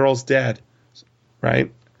 The girl's dead."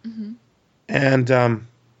 Right? Mm-hmm.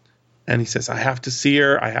 And he says, "I have to see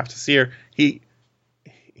her. I have to see her."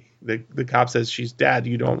 The cop says, "She's dead.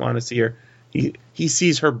 You don't want to see her." He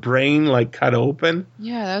sees her brain like cut open.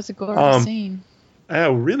 Yeah, that was a gory scene.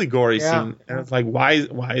 A really gory scene. And it's like, why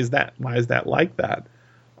is that like that?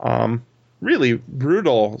 Really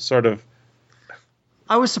brutal sort of.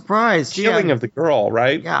 I was surprised. Killing of the girl,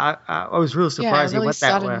 right? Yeah, I was really surprised really he went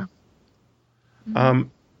sudden. that way. Mm-hmm.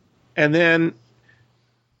 And then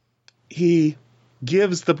he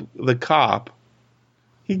gives the cop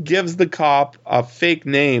a fake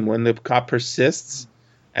name when the cop persists,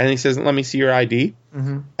 and he says, "Let me see your ID."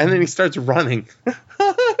 Mm-hmm. And then he starts running.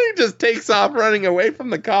 He just takes off running away from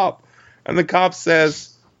the cop, and the cop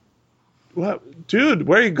says, "What, dude?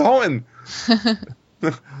 Where are you going?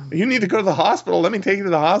 You need to go to the hospital. Let me take you to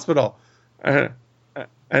the hospital."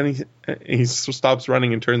 And he stops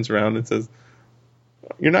running and turns around and says,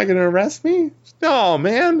 "You're not going to arrest me?" "No,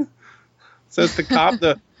 man," says the cop,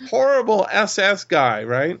 the horrible SS guy,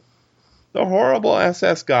 right? The horrible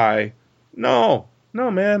SS guy. No,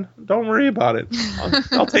 man, don't worry about it.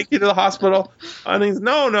 I'll take you to the hospital. And he's,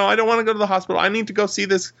 no, I don't want to go to the hospital. I need to go see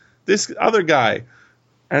this other guy.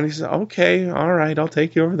 And he says, "Okay, all right, I'll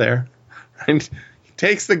take you over there." And he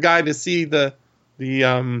takes the guy to see the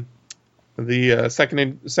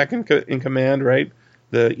second in command, right?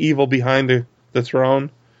 The evil behind the throne.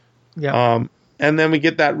 Yeah. And then we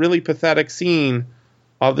get that really pathetic scene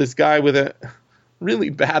of this guy with a really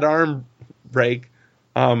bad arm break,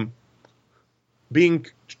 being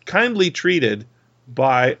kindly treated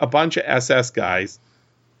by a bunch of SS guys,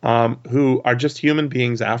 who are just human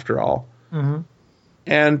beings after all. Mm-hmm.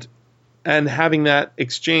 And having that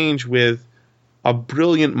exchange with a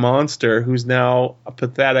brilliant monster who's now a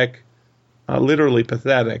pathetic, literally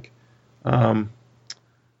pathetic,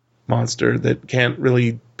 monster that can't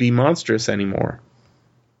really be monstrous anymore.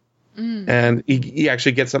 Mm. And he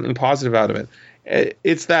actually gets something positive out of it.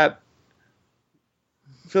 It's that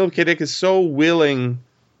Philip K. Dick is so willing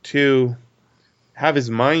to have his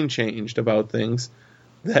mind changed about things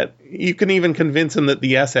that you can even convince him that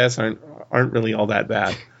the SS aren't really all that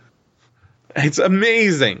bad. It's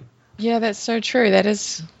amazing. Yeah, that's so true. That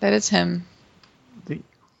is him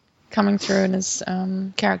coming through, and his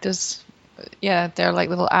characters. Yeah, their like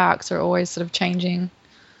little arcs are always sort of changing.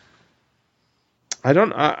 I don't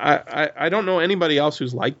know anybody else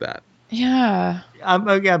who's like that. Yeah. I'm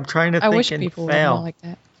trying to think. I wish people were more like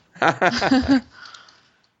that.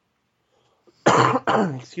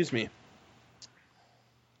 Excuse me.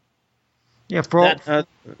 Yeah,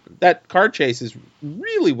 that car chase is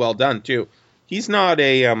really well done too. He's not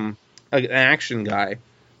an action guy,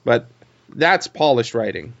 but that's polished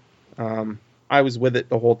writing. I was with it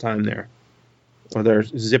the whole time there. Where they're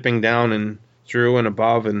zipping down and through and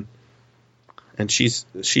above, and she's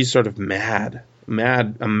sort of a mad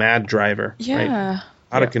driver. Yeah. Right?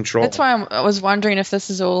 Out of control. That's why I was wondering if this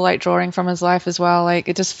is all like drawing from his life as well. Like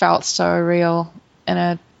it just felt so real in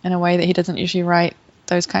a way that he doesn't usually write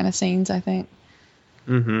those kind of scenes, I think.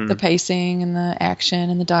 Mm-hmm. The pacing and the action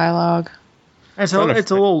and the dialogue. And so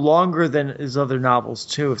it's a little longer than his other novels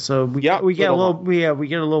too. So we get a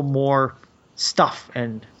little more stuff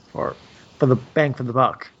and for the bang for the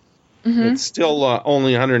buck. Mm-hmm. It's still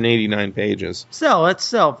only 189 pages.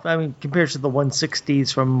 I mean, compared to the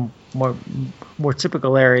 160s from more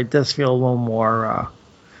typical area, it does feel a little more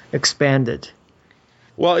expanded.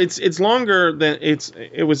 Well, it's longer than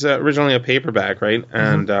it was originally a paperback, right?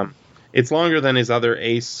 And it's longer than his other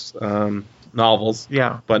Ace novels.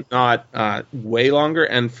 Yeah, but not way longer,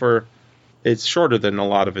 and it's shorter than a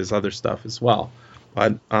lot of his other stuff as well.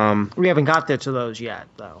 But we haven't got there to those yet,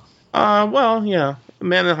 though. Well, yeah,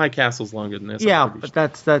 Man in High Castle's longer than this. Yeah, but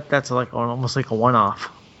that's like almost like a one-off.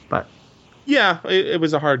 But yeah, it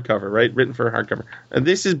was a hardcover, right? Written for a hardcover. And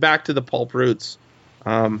this is back to the pulp roots.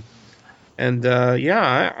 I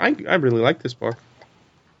really like this book.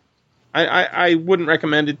 I wouldn't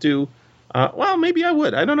recommend it to. Well, maybe I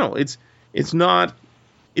would. I don't know. It's not.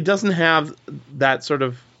 It doesn't have that sort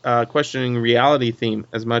of questioning reality theme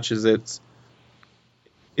as much as it's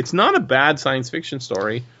not a bad science fiction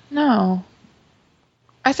story. No.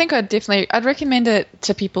 I think I'd recommend it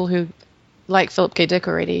to people who like Philip K. Dick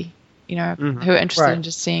already, who are interested in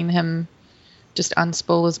just seeing him just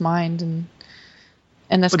unspool his mind and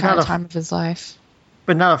in this kind of time of his life.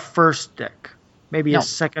 But not a first Dick. Maybe a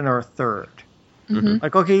second or a third. Mm-hmm.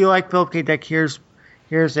 Like, okay, you like Philip K. Dick, here's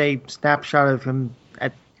a snapshot of him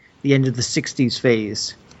at the end of the 60s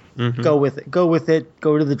phase. Mm-hmm. Go with it.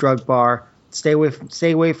 Go to the drug bar. Stay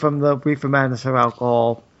away from the reefer madness of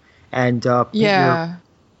alcohol, and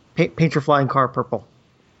paint your flying car purple.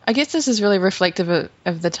 I guess this is really reflective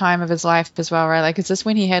of the time of his life as well, right? Like, is this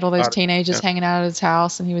when he had all those teenagers hanging out at his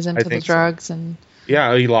house and he was into the drugs and?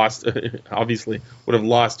 Yeah, he obviously would have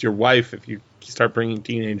lost your wife if you start bringing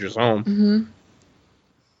teenagers home. Mm-hmm.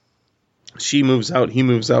 She moves out, he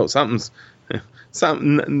moves out.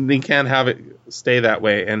 Something. They can't have it stay that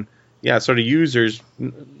way, and. Yeah, sort of users,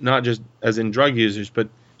 not just as in drug users, but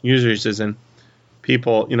users as in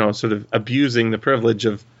people, sort of abusing the privilege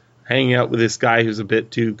of hanging out with this guy who's a bit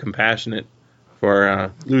too compassionate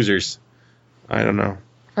for losers. I don't know.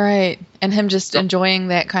 Right, and him just enjoying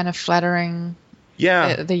that kind of flattering.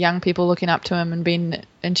 Yeah. The young people looking up to him and being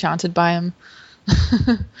enchanted by him.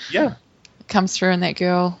 Yeah. It comes through in that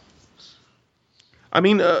girl. I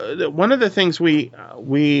mean, one of the things I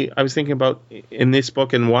was thinking about in this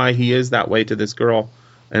book and why he is that way to this girl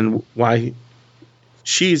and why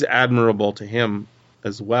she's admirable to him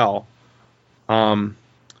as well,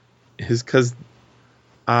 is because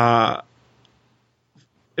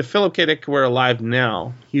if Philip K. Dick were alive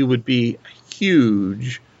now, he would be a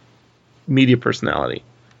huge media personality.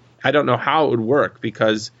 I don't know how it would work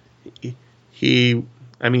because I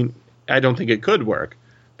don't think it could work.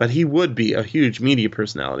 But he would be a huge media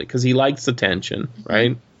personality because he likes attention,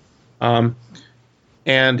 right?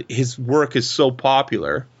 And his work is so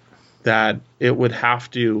popular that it would have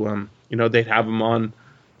to, they'd have him on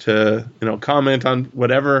to, comment on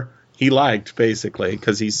whatever he liked, basically,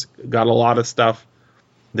 because he's got a lot of stuff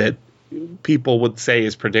that people would say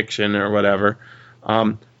is prediction or whatever.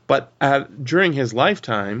 But during his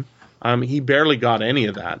lifetime, he barely got any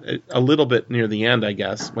of that. A little bit near the end, I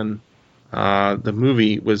guess, when the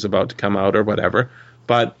movie was about to come out or whatever.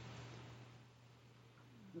 But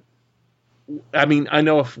I mean, I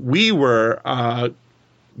know if we were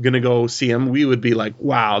going to go see him, we would be like,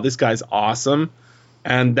 wow, this guy's awesome.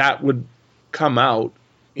 And that would come out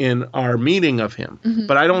in our meeting of him. Mm-hmm.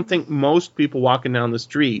 But I don't think most people walking down the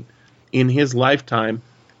street in his lifetime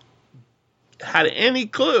had any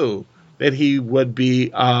clue that he would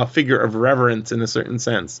be a figure of reverence in a certain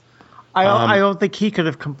sense. I don't think he could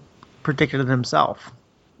have predicted it himself.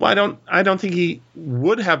 Well, I don't think he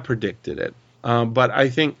would have predicted it. But I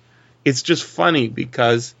think it's just funny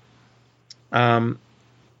because in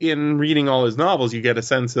reading all his novels, you get a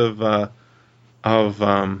sense of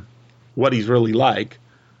what he's really like.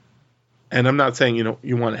 And I'm not saying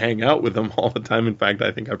you want to hang out with him all the time. In fact,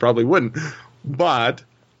 I think I probably wouldn't. But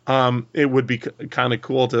it would be kind of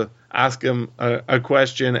cool to ask him a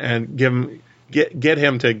question and get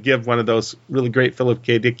him to give one of those really great Philip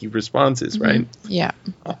K. Dick responses, right? Yeah.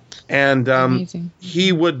 And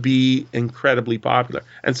he would be incredibly popular.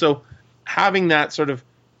 And so having that sort of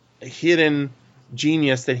hidden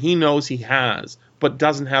genius that he knows he has, but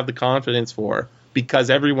doesn't have the confidence for because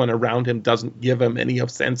everyone around him doesn't give him any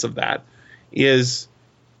sense of that, is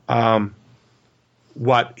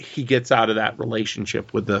what he gets out of that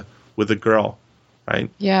relationship with the girl, right?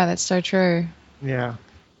 Yeah, that's so true. Yeah.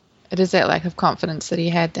 It is that lack of confidence that he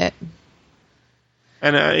had that.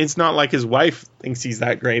 And it's not like his wife thinks he's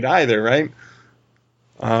that great either, right?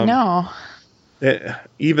 No.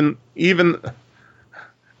 Even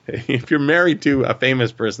if you're married to a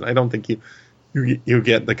famous person, I don't think you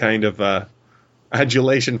get the kind of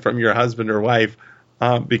adulation from your husband or wife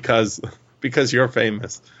because you're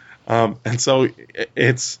famous, and so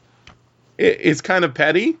it's kind of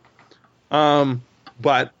petty,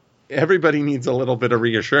 but everybody needs a little bit of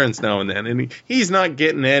reassurance now and then, and he's not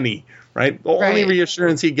getting any. Right, the only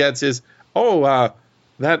reassurance he gets is, who's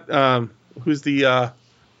the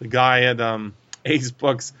guy at Ace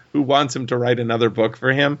Books who wants him to write another book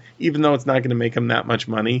for him, even though it's not going to make him that much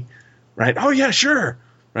money, right? Oh yeah, sure,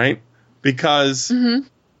 right? Because Don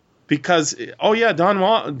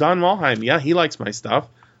Walheim, yeah, he likes my stuff.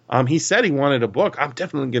 He said he wanted a book. I'm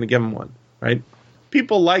definitely going to give him one, right?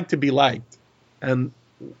 People like to be liked, and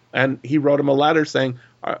he wrote him a letter saying,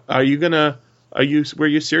 were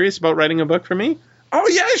you serious about writing a book for me? Oh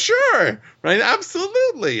yeah, sure, right?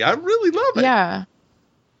 Absolutely, I really love it. Yeah.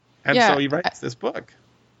 And so he writes this book.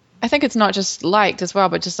 I think it's not just liked as well,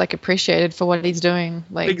 but just like appreciated for what he's doing.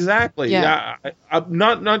 Like exactly. Yeah.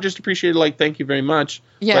 Not just appreciated. Like thank you very much.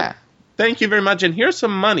 Yeah. But thank you very much, and here's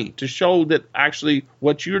some money to show that actually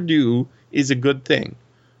what you do is a good thing,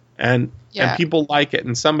 and people like it,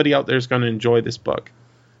 and somebody out there is going to enjoy this book.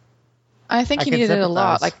 I think he needed it a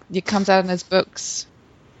lot. Like it comes out in his books.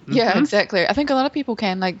 Mm-hmm. Yeah, exactly. I think a lot of people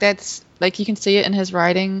can. Like that's like you can see it in his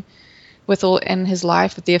writing, in his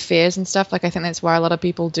life with the affairs and stuff. Like I think that's why a lot of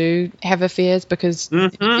people do have affairs because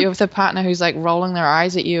you're with a partner who's like rolling their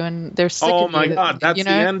eyes at you and they're sick of you. Oh my God, that's the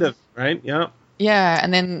end of it, right? Yeah. Yeah,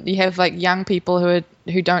 and then you have like young people who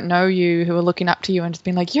don't know you who are looking up to you and just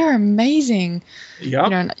being like, "You're amazing." Yeah.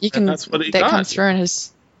 And that's what he comes through in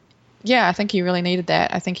his. Yeah, I think he really needed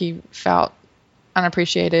that. I think he felt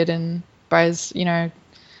unappreciated and by his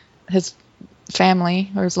family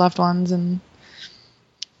or his loved ones, and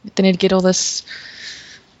then he'd get all this,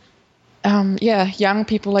 young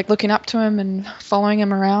people like looking up to him and following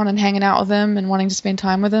him around and hanging out with him and wanting to spend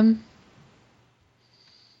time with him.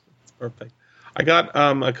 That's perfect. I got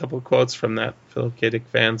a couple of quotes from that Philip K. Dick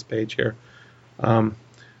fans page here.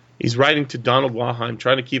 He's writing to Donald Walheim,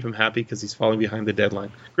 trying to keep him happy because he's falling behind the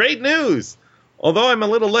deadline. Great news! Although I'm a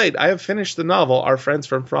little late, I have finished the novel Our Friends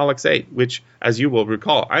from Frolix 8, which, as you will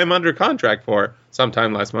recall, I am under contract for.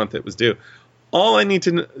 Sometime last month it was due. All I need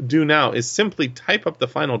to do now is simply type up the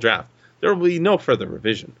final draft. There will be no further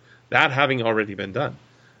revision, that having already been done.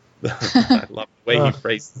 I love the way he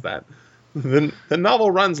phrases that. The novel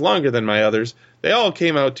runs longer than my others. They all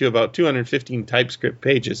came out to about 215 TypeScript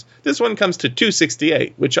pages. This one comes to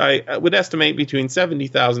 268, which I would estimate between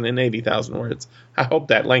 70,000 and 80,000 words. I hope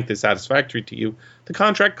that length is satisfactory to you. The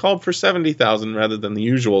contract called for 70,000 rather than the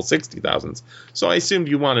usual 60,000, so I assumed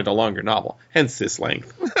you wanted a longer novel, hence this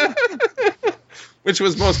length. Which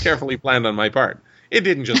was most carefully planned on my part. It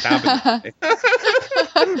didn't just happen.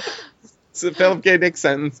 It's a Philip K. Dick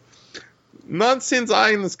sentence. Not since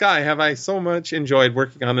Eye in the Sky have I so much enjoyed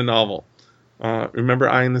working on a novel. Remember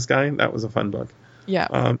Eye in the Sky? That was a fun book.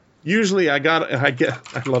 Yeah. Usually I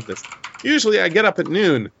love this. Usually I get up at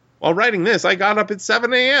noon. While writing this, I got up at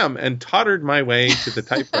 7 a.m. and tottered my way to the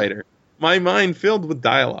typewriter, my mind filled with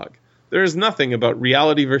dialogue. There is nothing about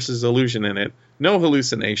reality versus illusion in it, no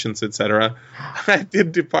hallucinations, etc. I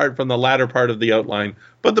did depart from the latter part of the outline,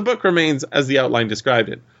 but the book remains as the outline described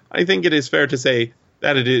it. I think it is fair to say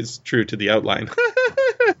that it is true to the outline.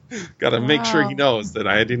 Got to make sure he knows that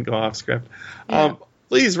I didn't go off script. Yeah.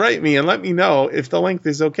 Please write me and let me know if the length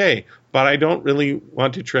is okay, but I don't really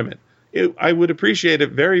want to trim it. I would appreciate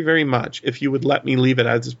it very, very much if you would let me leave it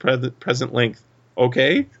as its present length.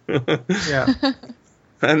 Okay? Yeah.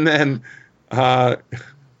 And then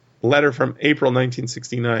letter from April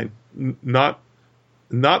 1969. Not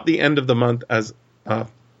the end of the month as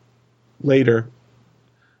later.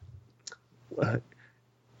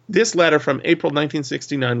 This letter from April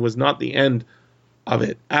 1969 was not the end of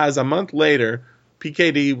it, as a month later,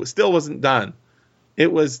 PKD still wasn't done.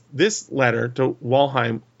 It was this letter to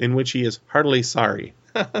Walheim in which he is heartily sorry.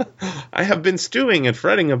 I have been stewing and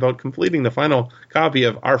fretting about completing the final copy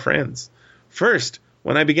of Our Friends. First,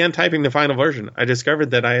 when I began typing the final version, I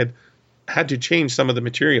discovered that I had to change some of the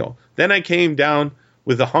material. Then I came down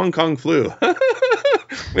with the Hong Kong flu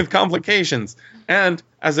with complications. And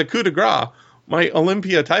as a coup de grace, my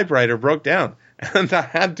Olympia typewriter broke down, and I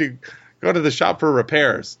had to go to the shop for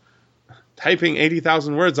repairs. Typing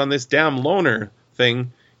 80,000 words on this damn loaner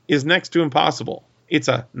thing is next to impossible. It's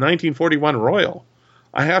a 1941 Royal.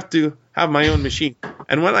 I have to have my own machine.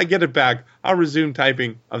 And when I get it back, I'll resume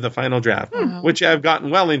typing of the final draft, which I've gotten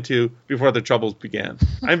well into before the troubles began.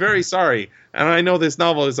 I'm very sorry, and I know this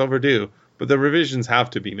novel is overdue, but the revisions have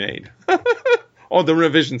to be made. Oh, the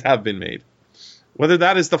revisions have been made. Whether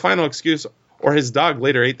that is the final excuse or his dog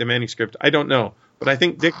later ate the manuscript, I don't know. But I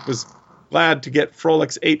think Dick was glad to get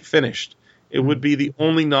Frolix 8 finished. It would be the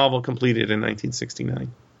only novel completed in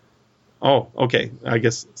 1969. Oh, okay. I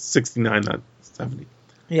guess 69, not 70.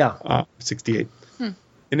 Yeah. 68.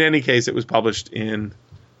 In any case, it was published in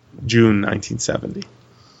June 1970.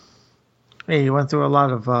 Hey, he went through a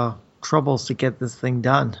lot of troubles to get this thing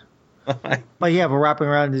done. But yeah, but wrapping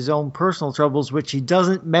around his own personal troubles, which he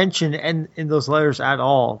doesn't mention in those letters at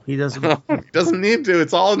all. He doesn't. He doesn't need to.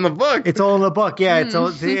 It's all in the book. It's all in the book. Yeah, it's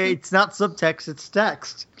not subtext. It's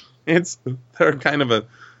text. They're kind of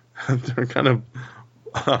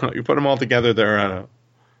you put them all together. They're a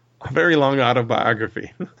very long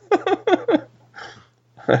autobiography.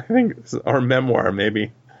 I think, or memoir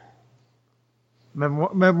maybe.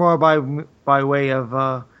 Memoir by way of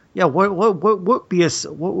what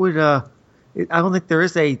would I don't think there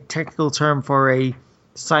is a technical term for a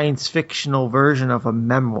science fictional version of a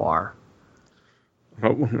memoir.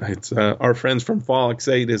 Oh, it's Our Friends from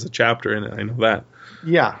Frolix 8 is a chapter in it. I know that.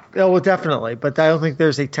 Yeah, well, definitely. But I don't think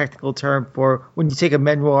there's a technical term for when you take a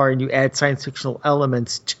memoir and you add science fictional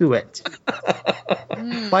elements to it.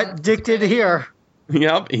 But Dick did here.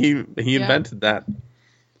 Yep, he invented that.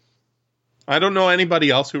 I don't know anybody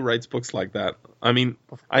else who writes books like that. I mean,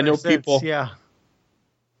 I know people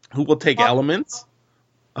who will take elements,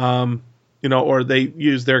 or they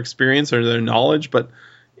use their experience or their knowledge, but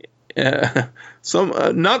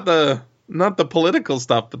not the political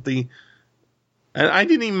stuff, but and I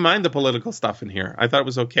didn't even mind the political stuff in here. I thought it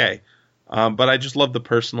was okay, but I just love the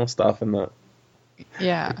personal stuff and the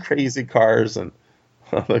crazy cars and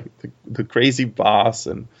the crazy boss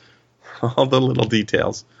and all the little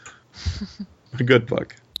details. A good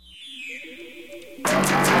book.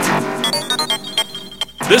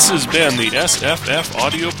 This has been the SFF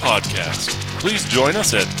Audio Podcast. Please join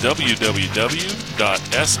us at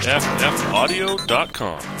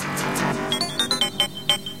www.sffaudio.com.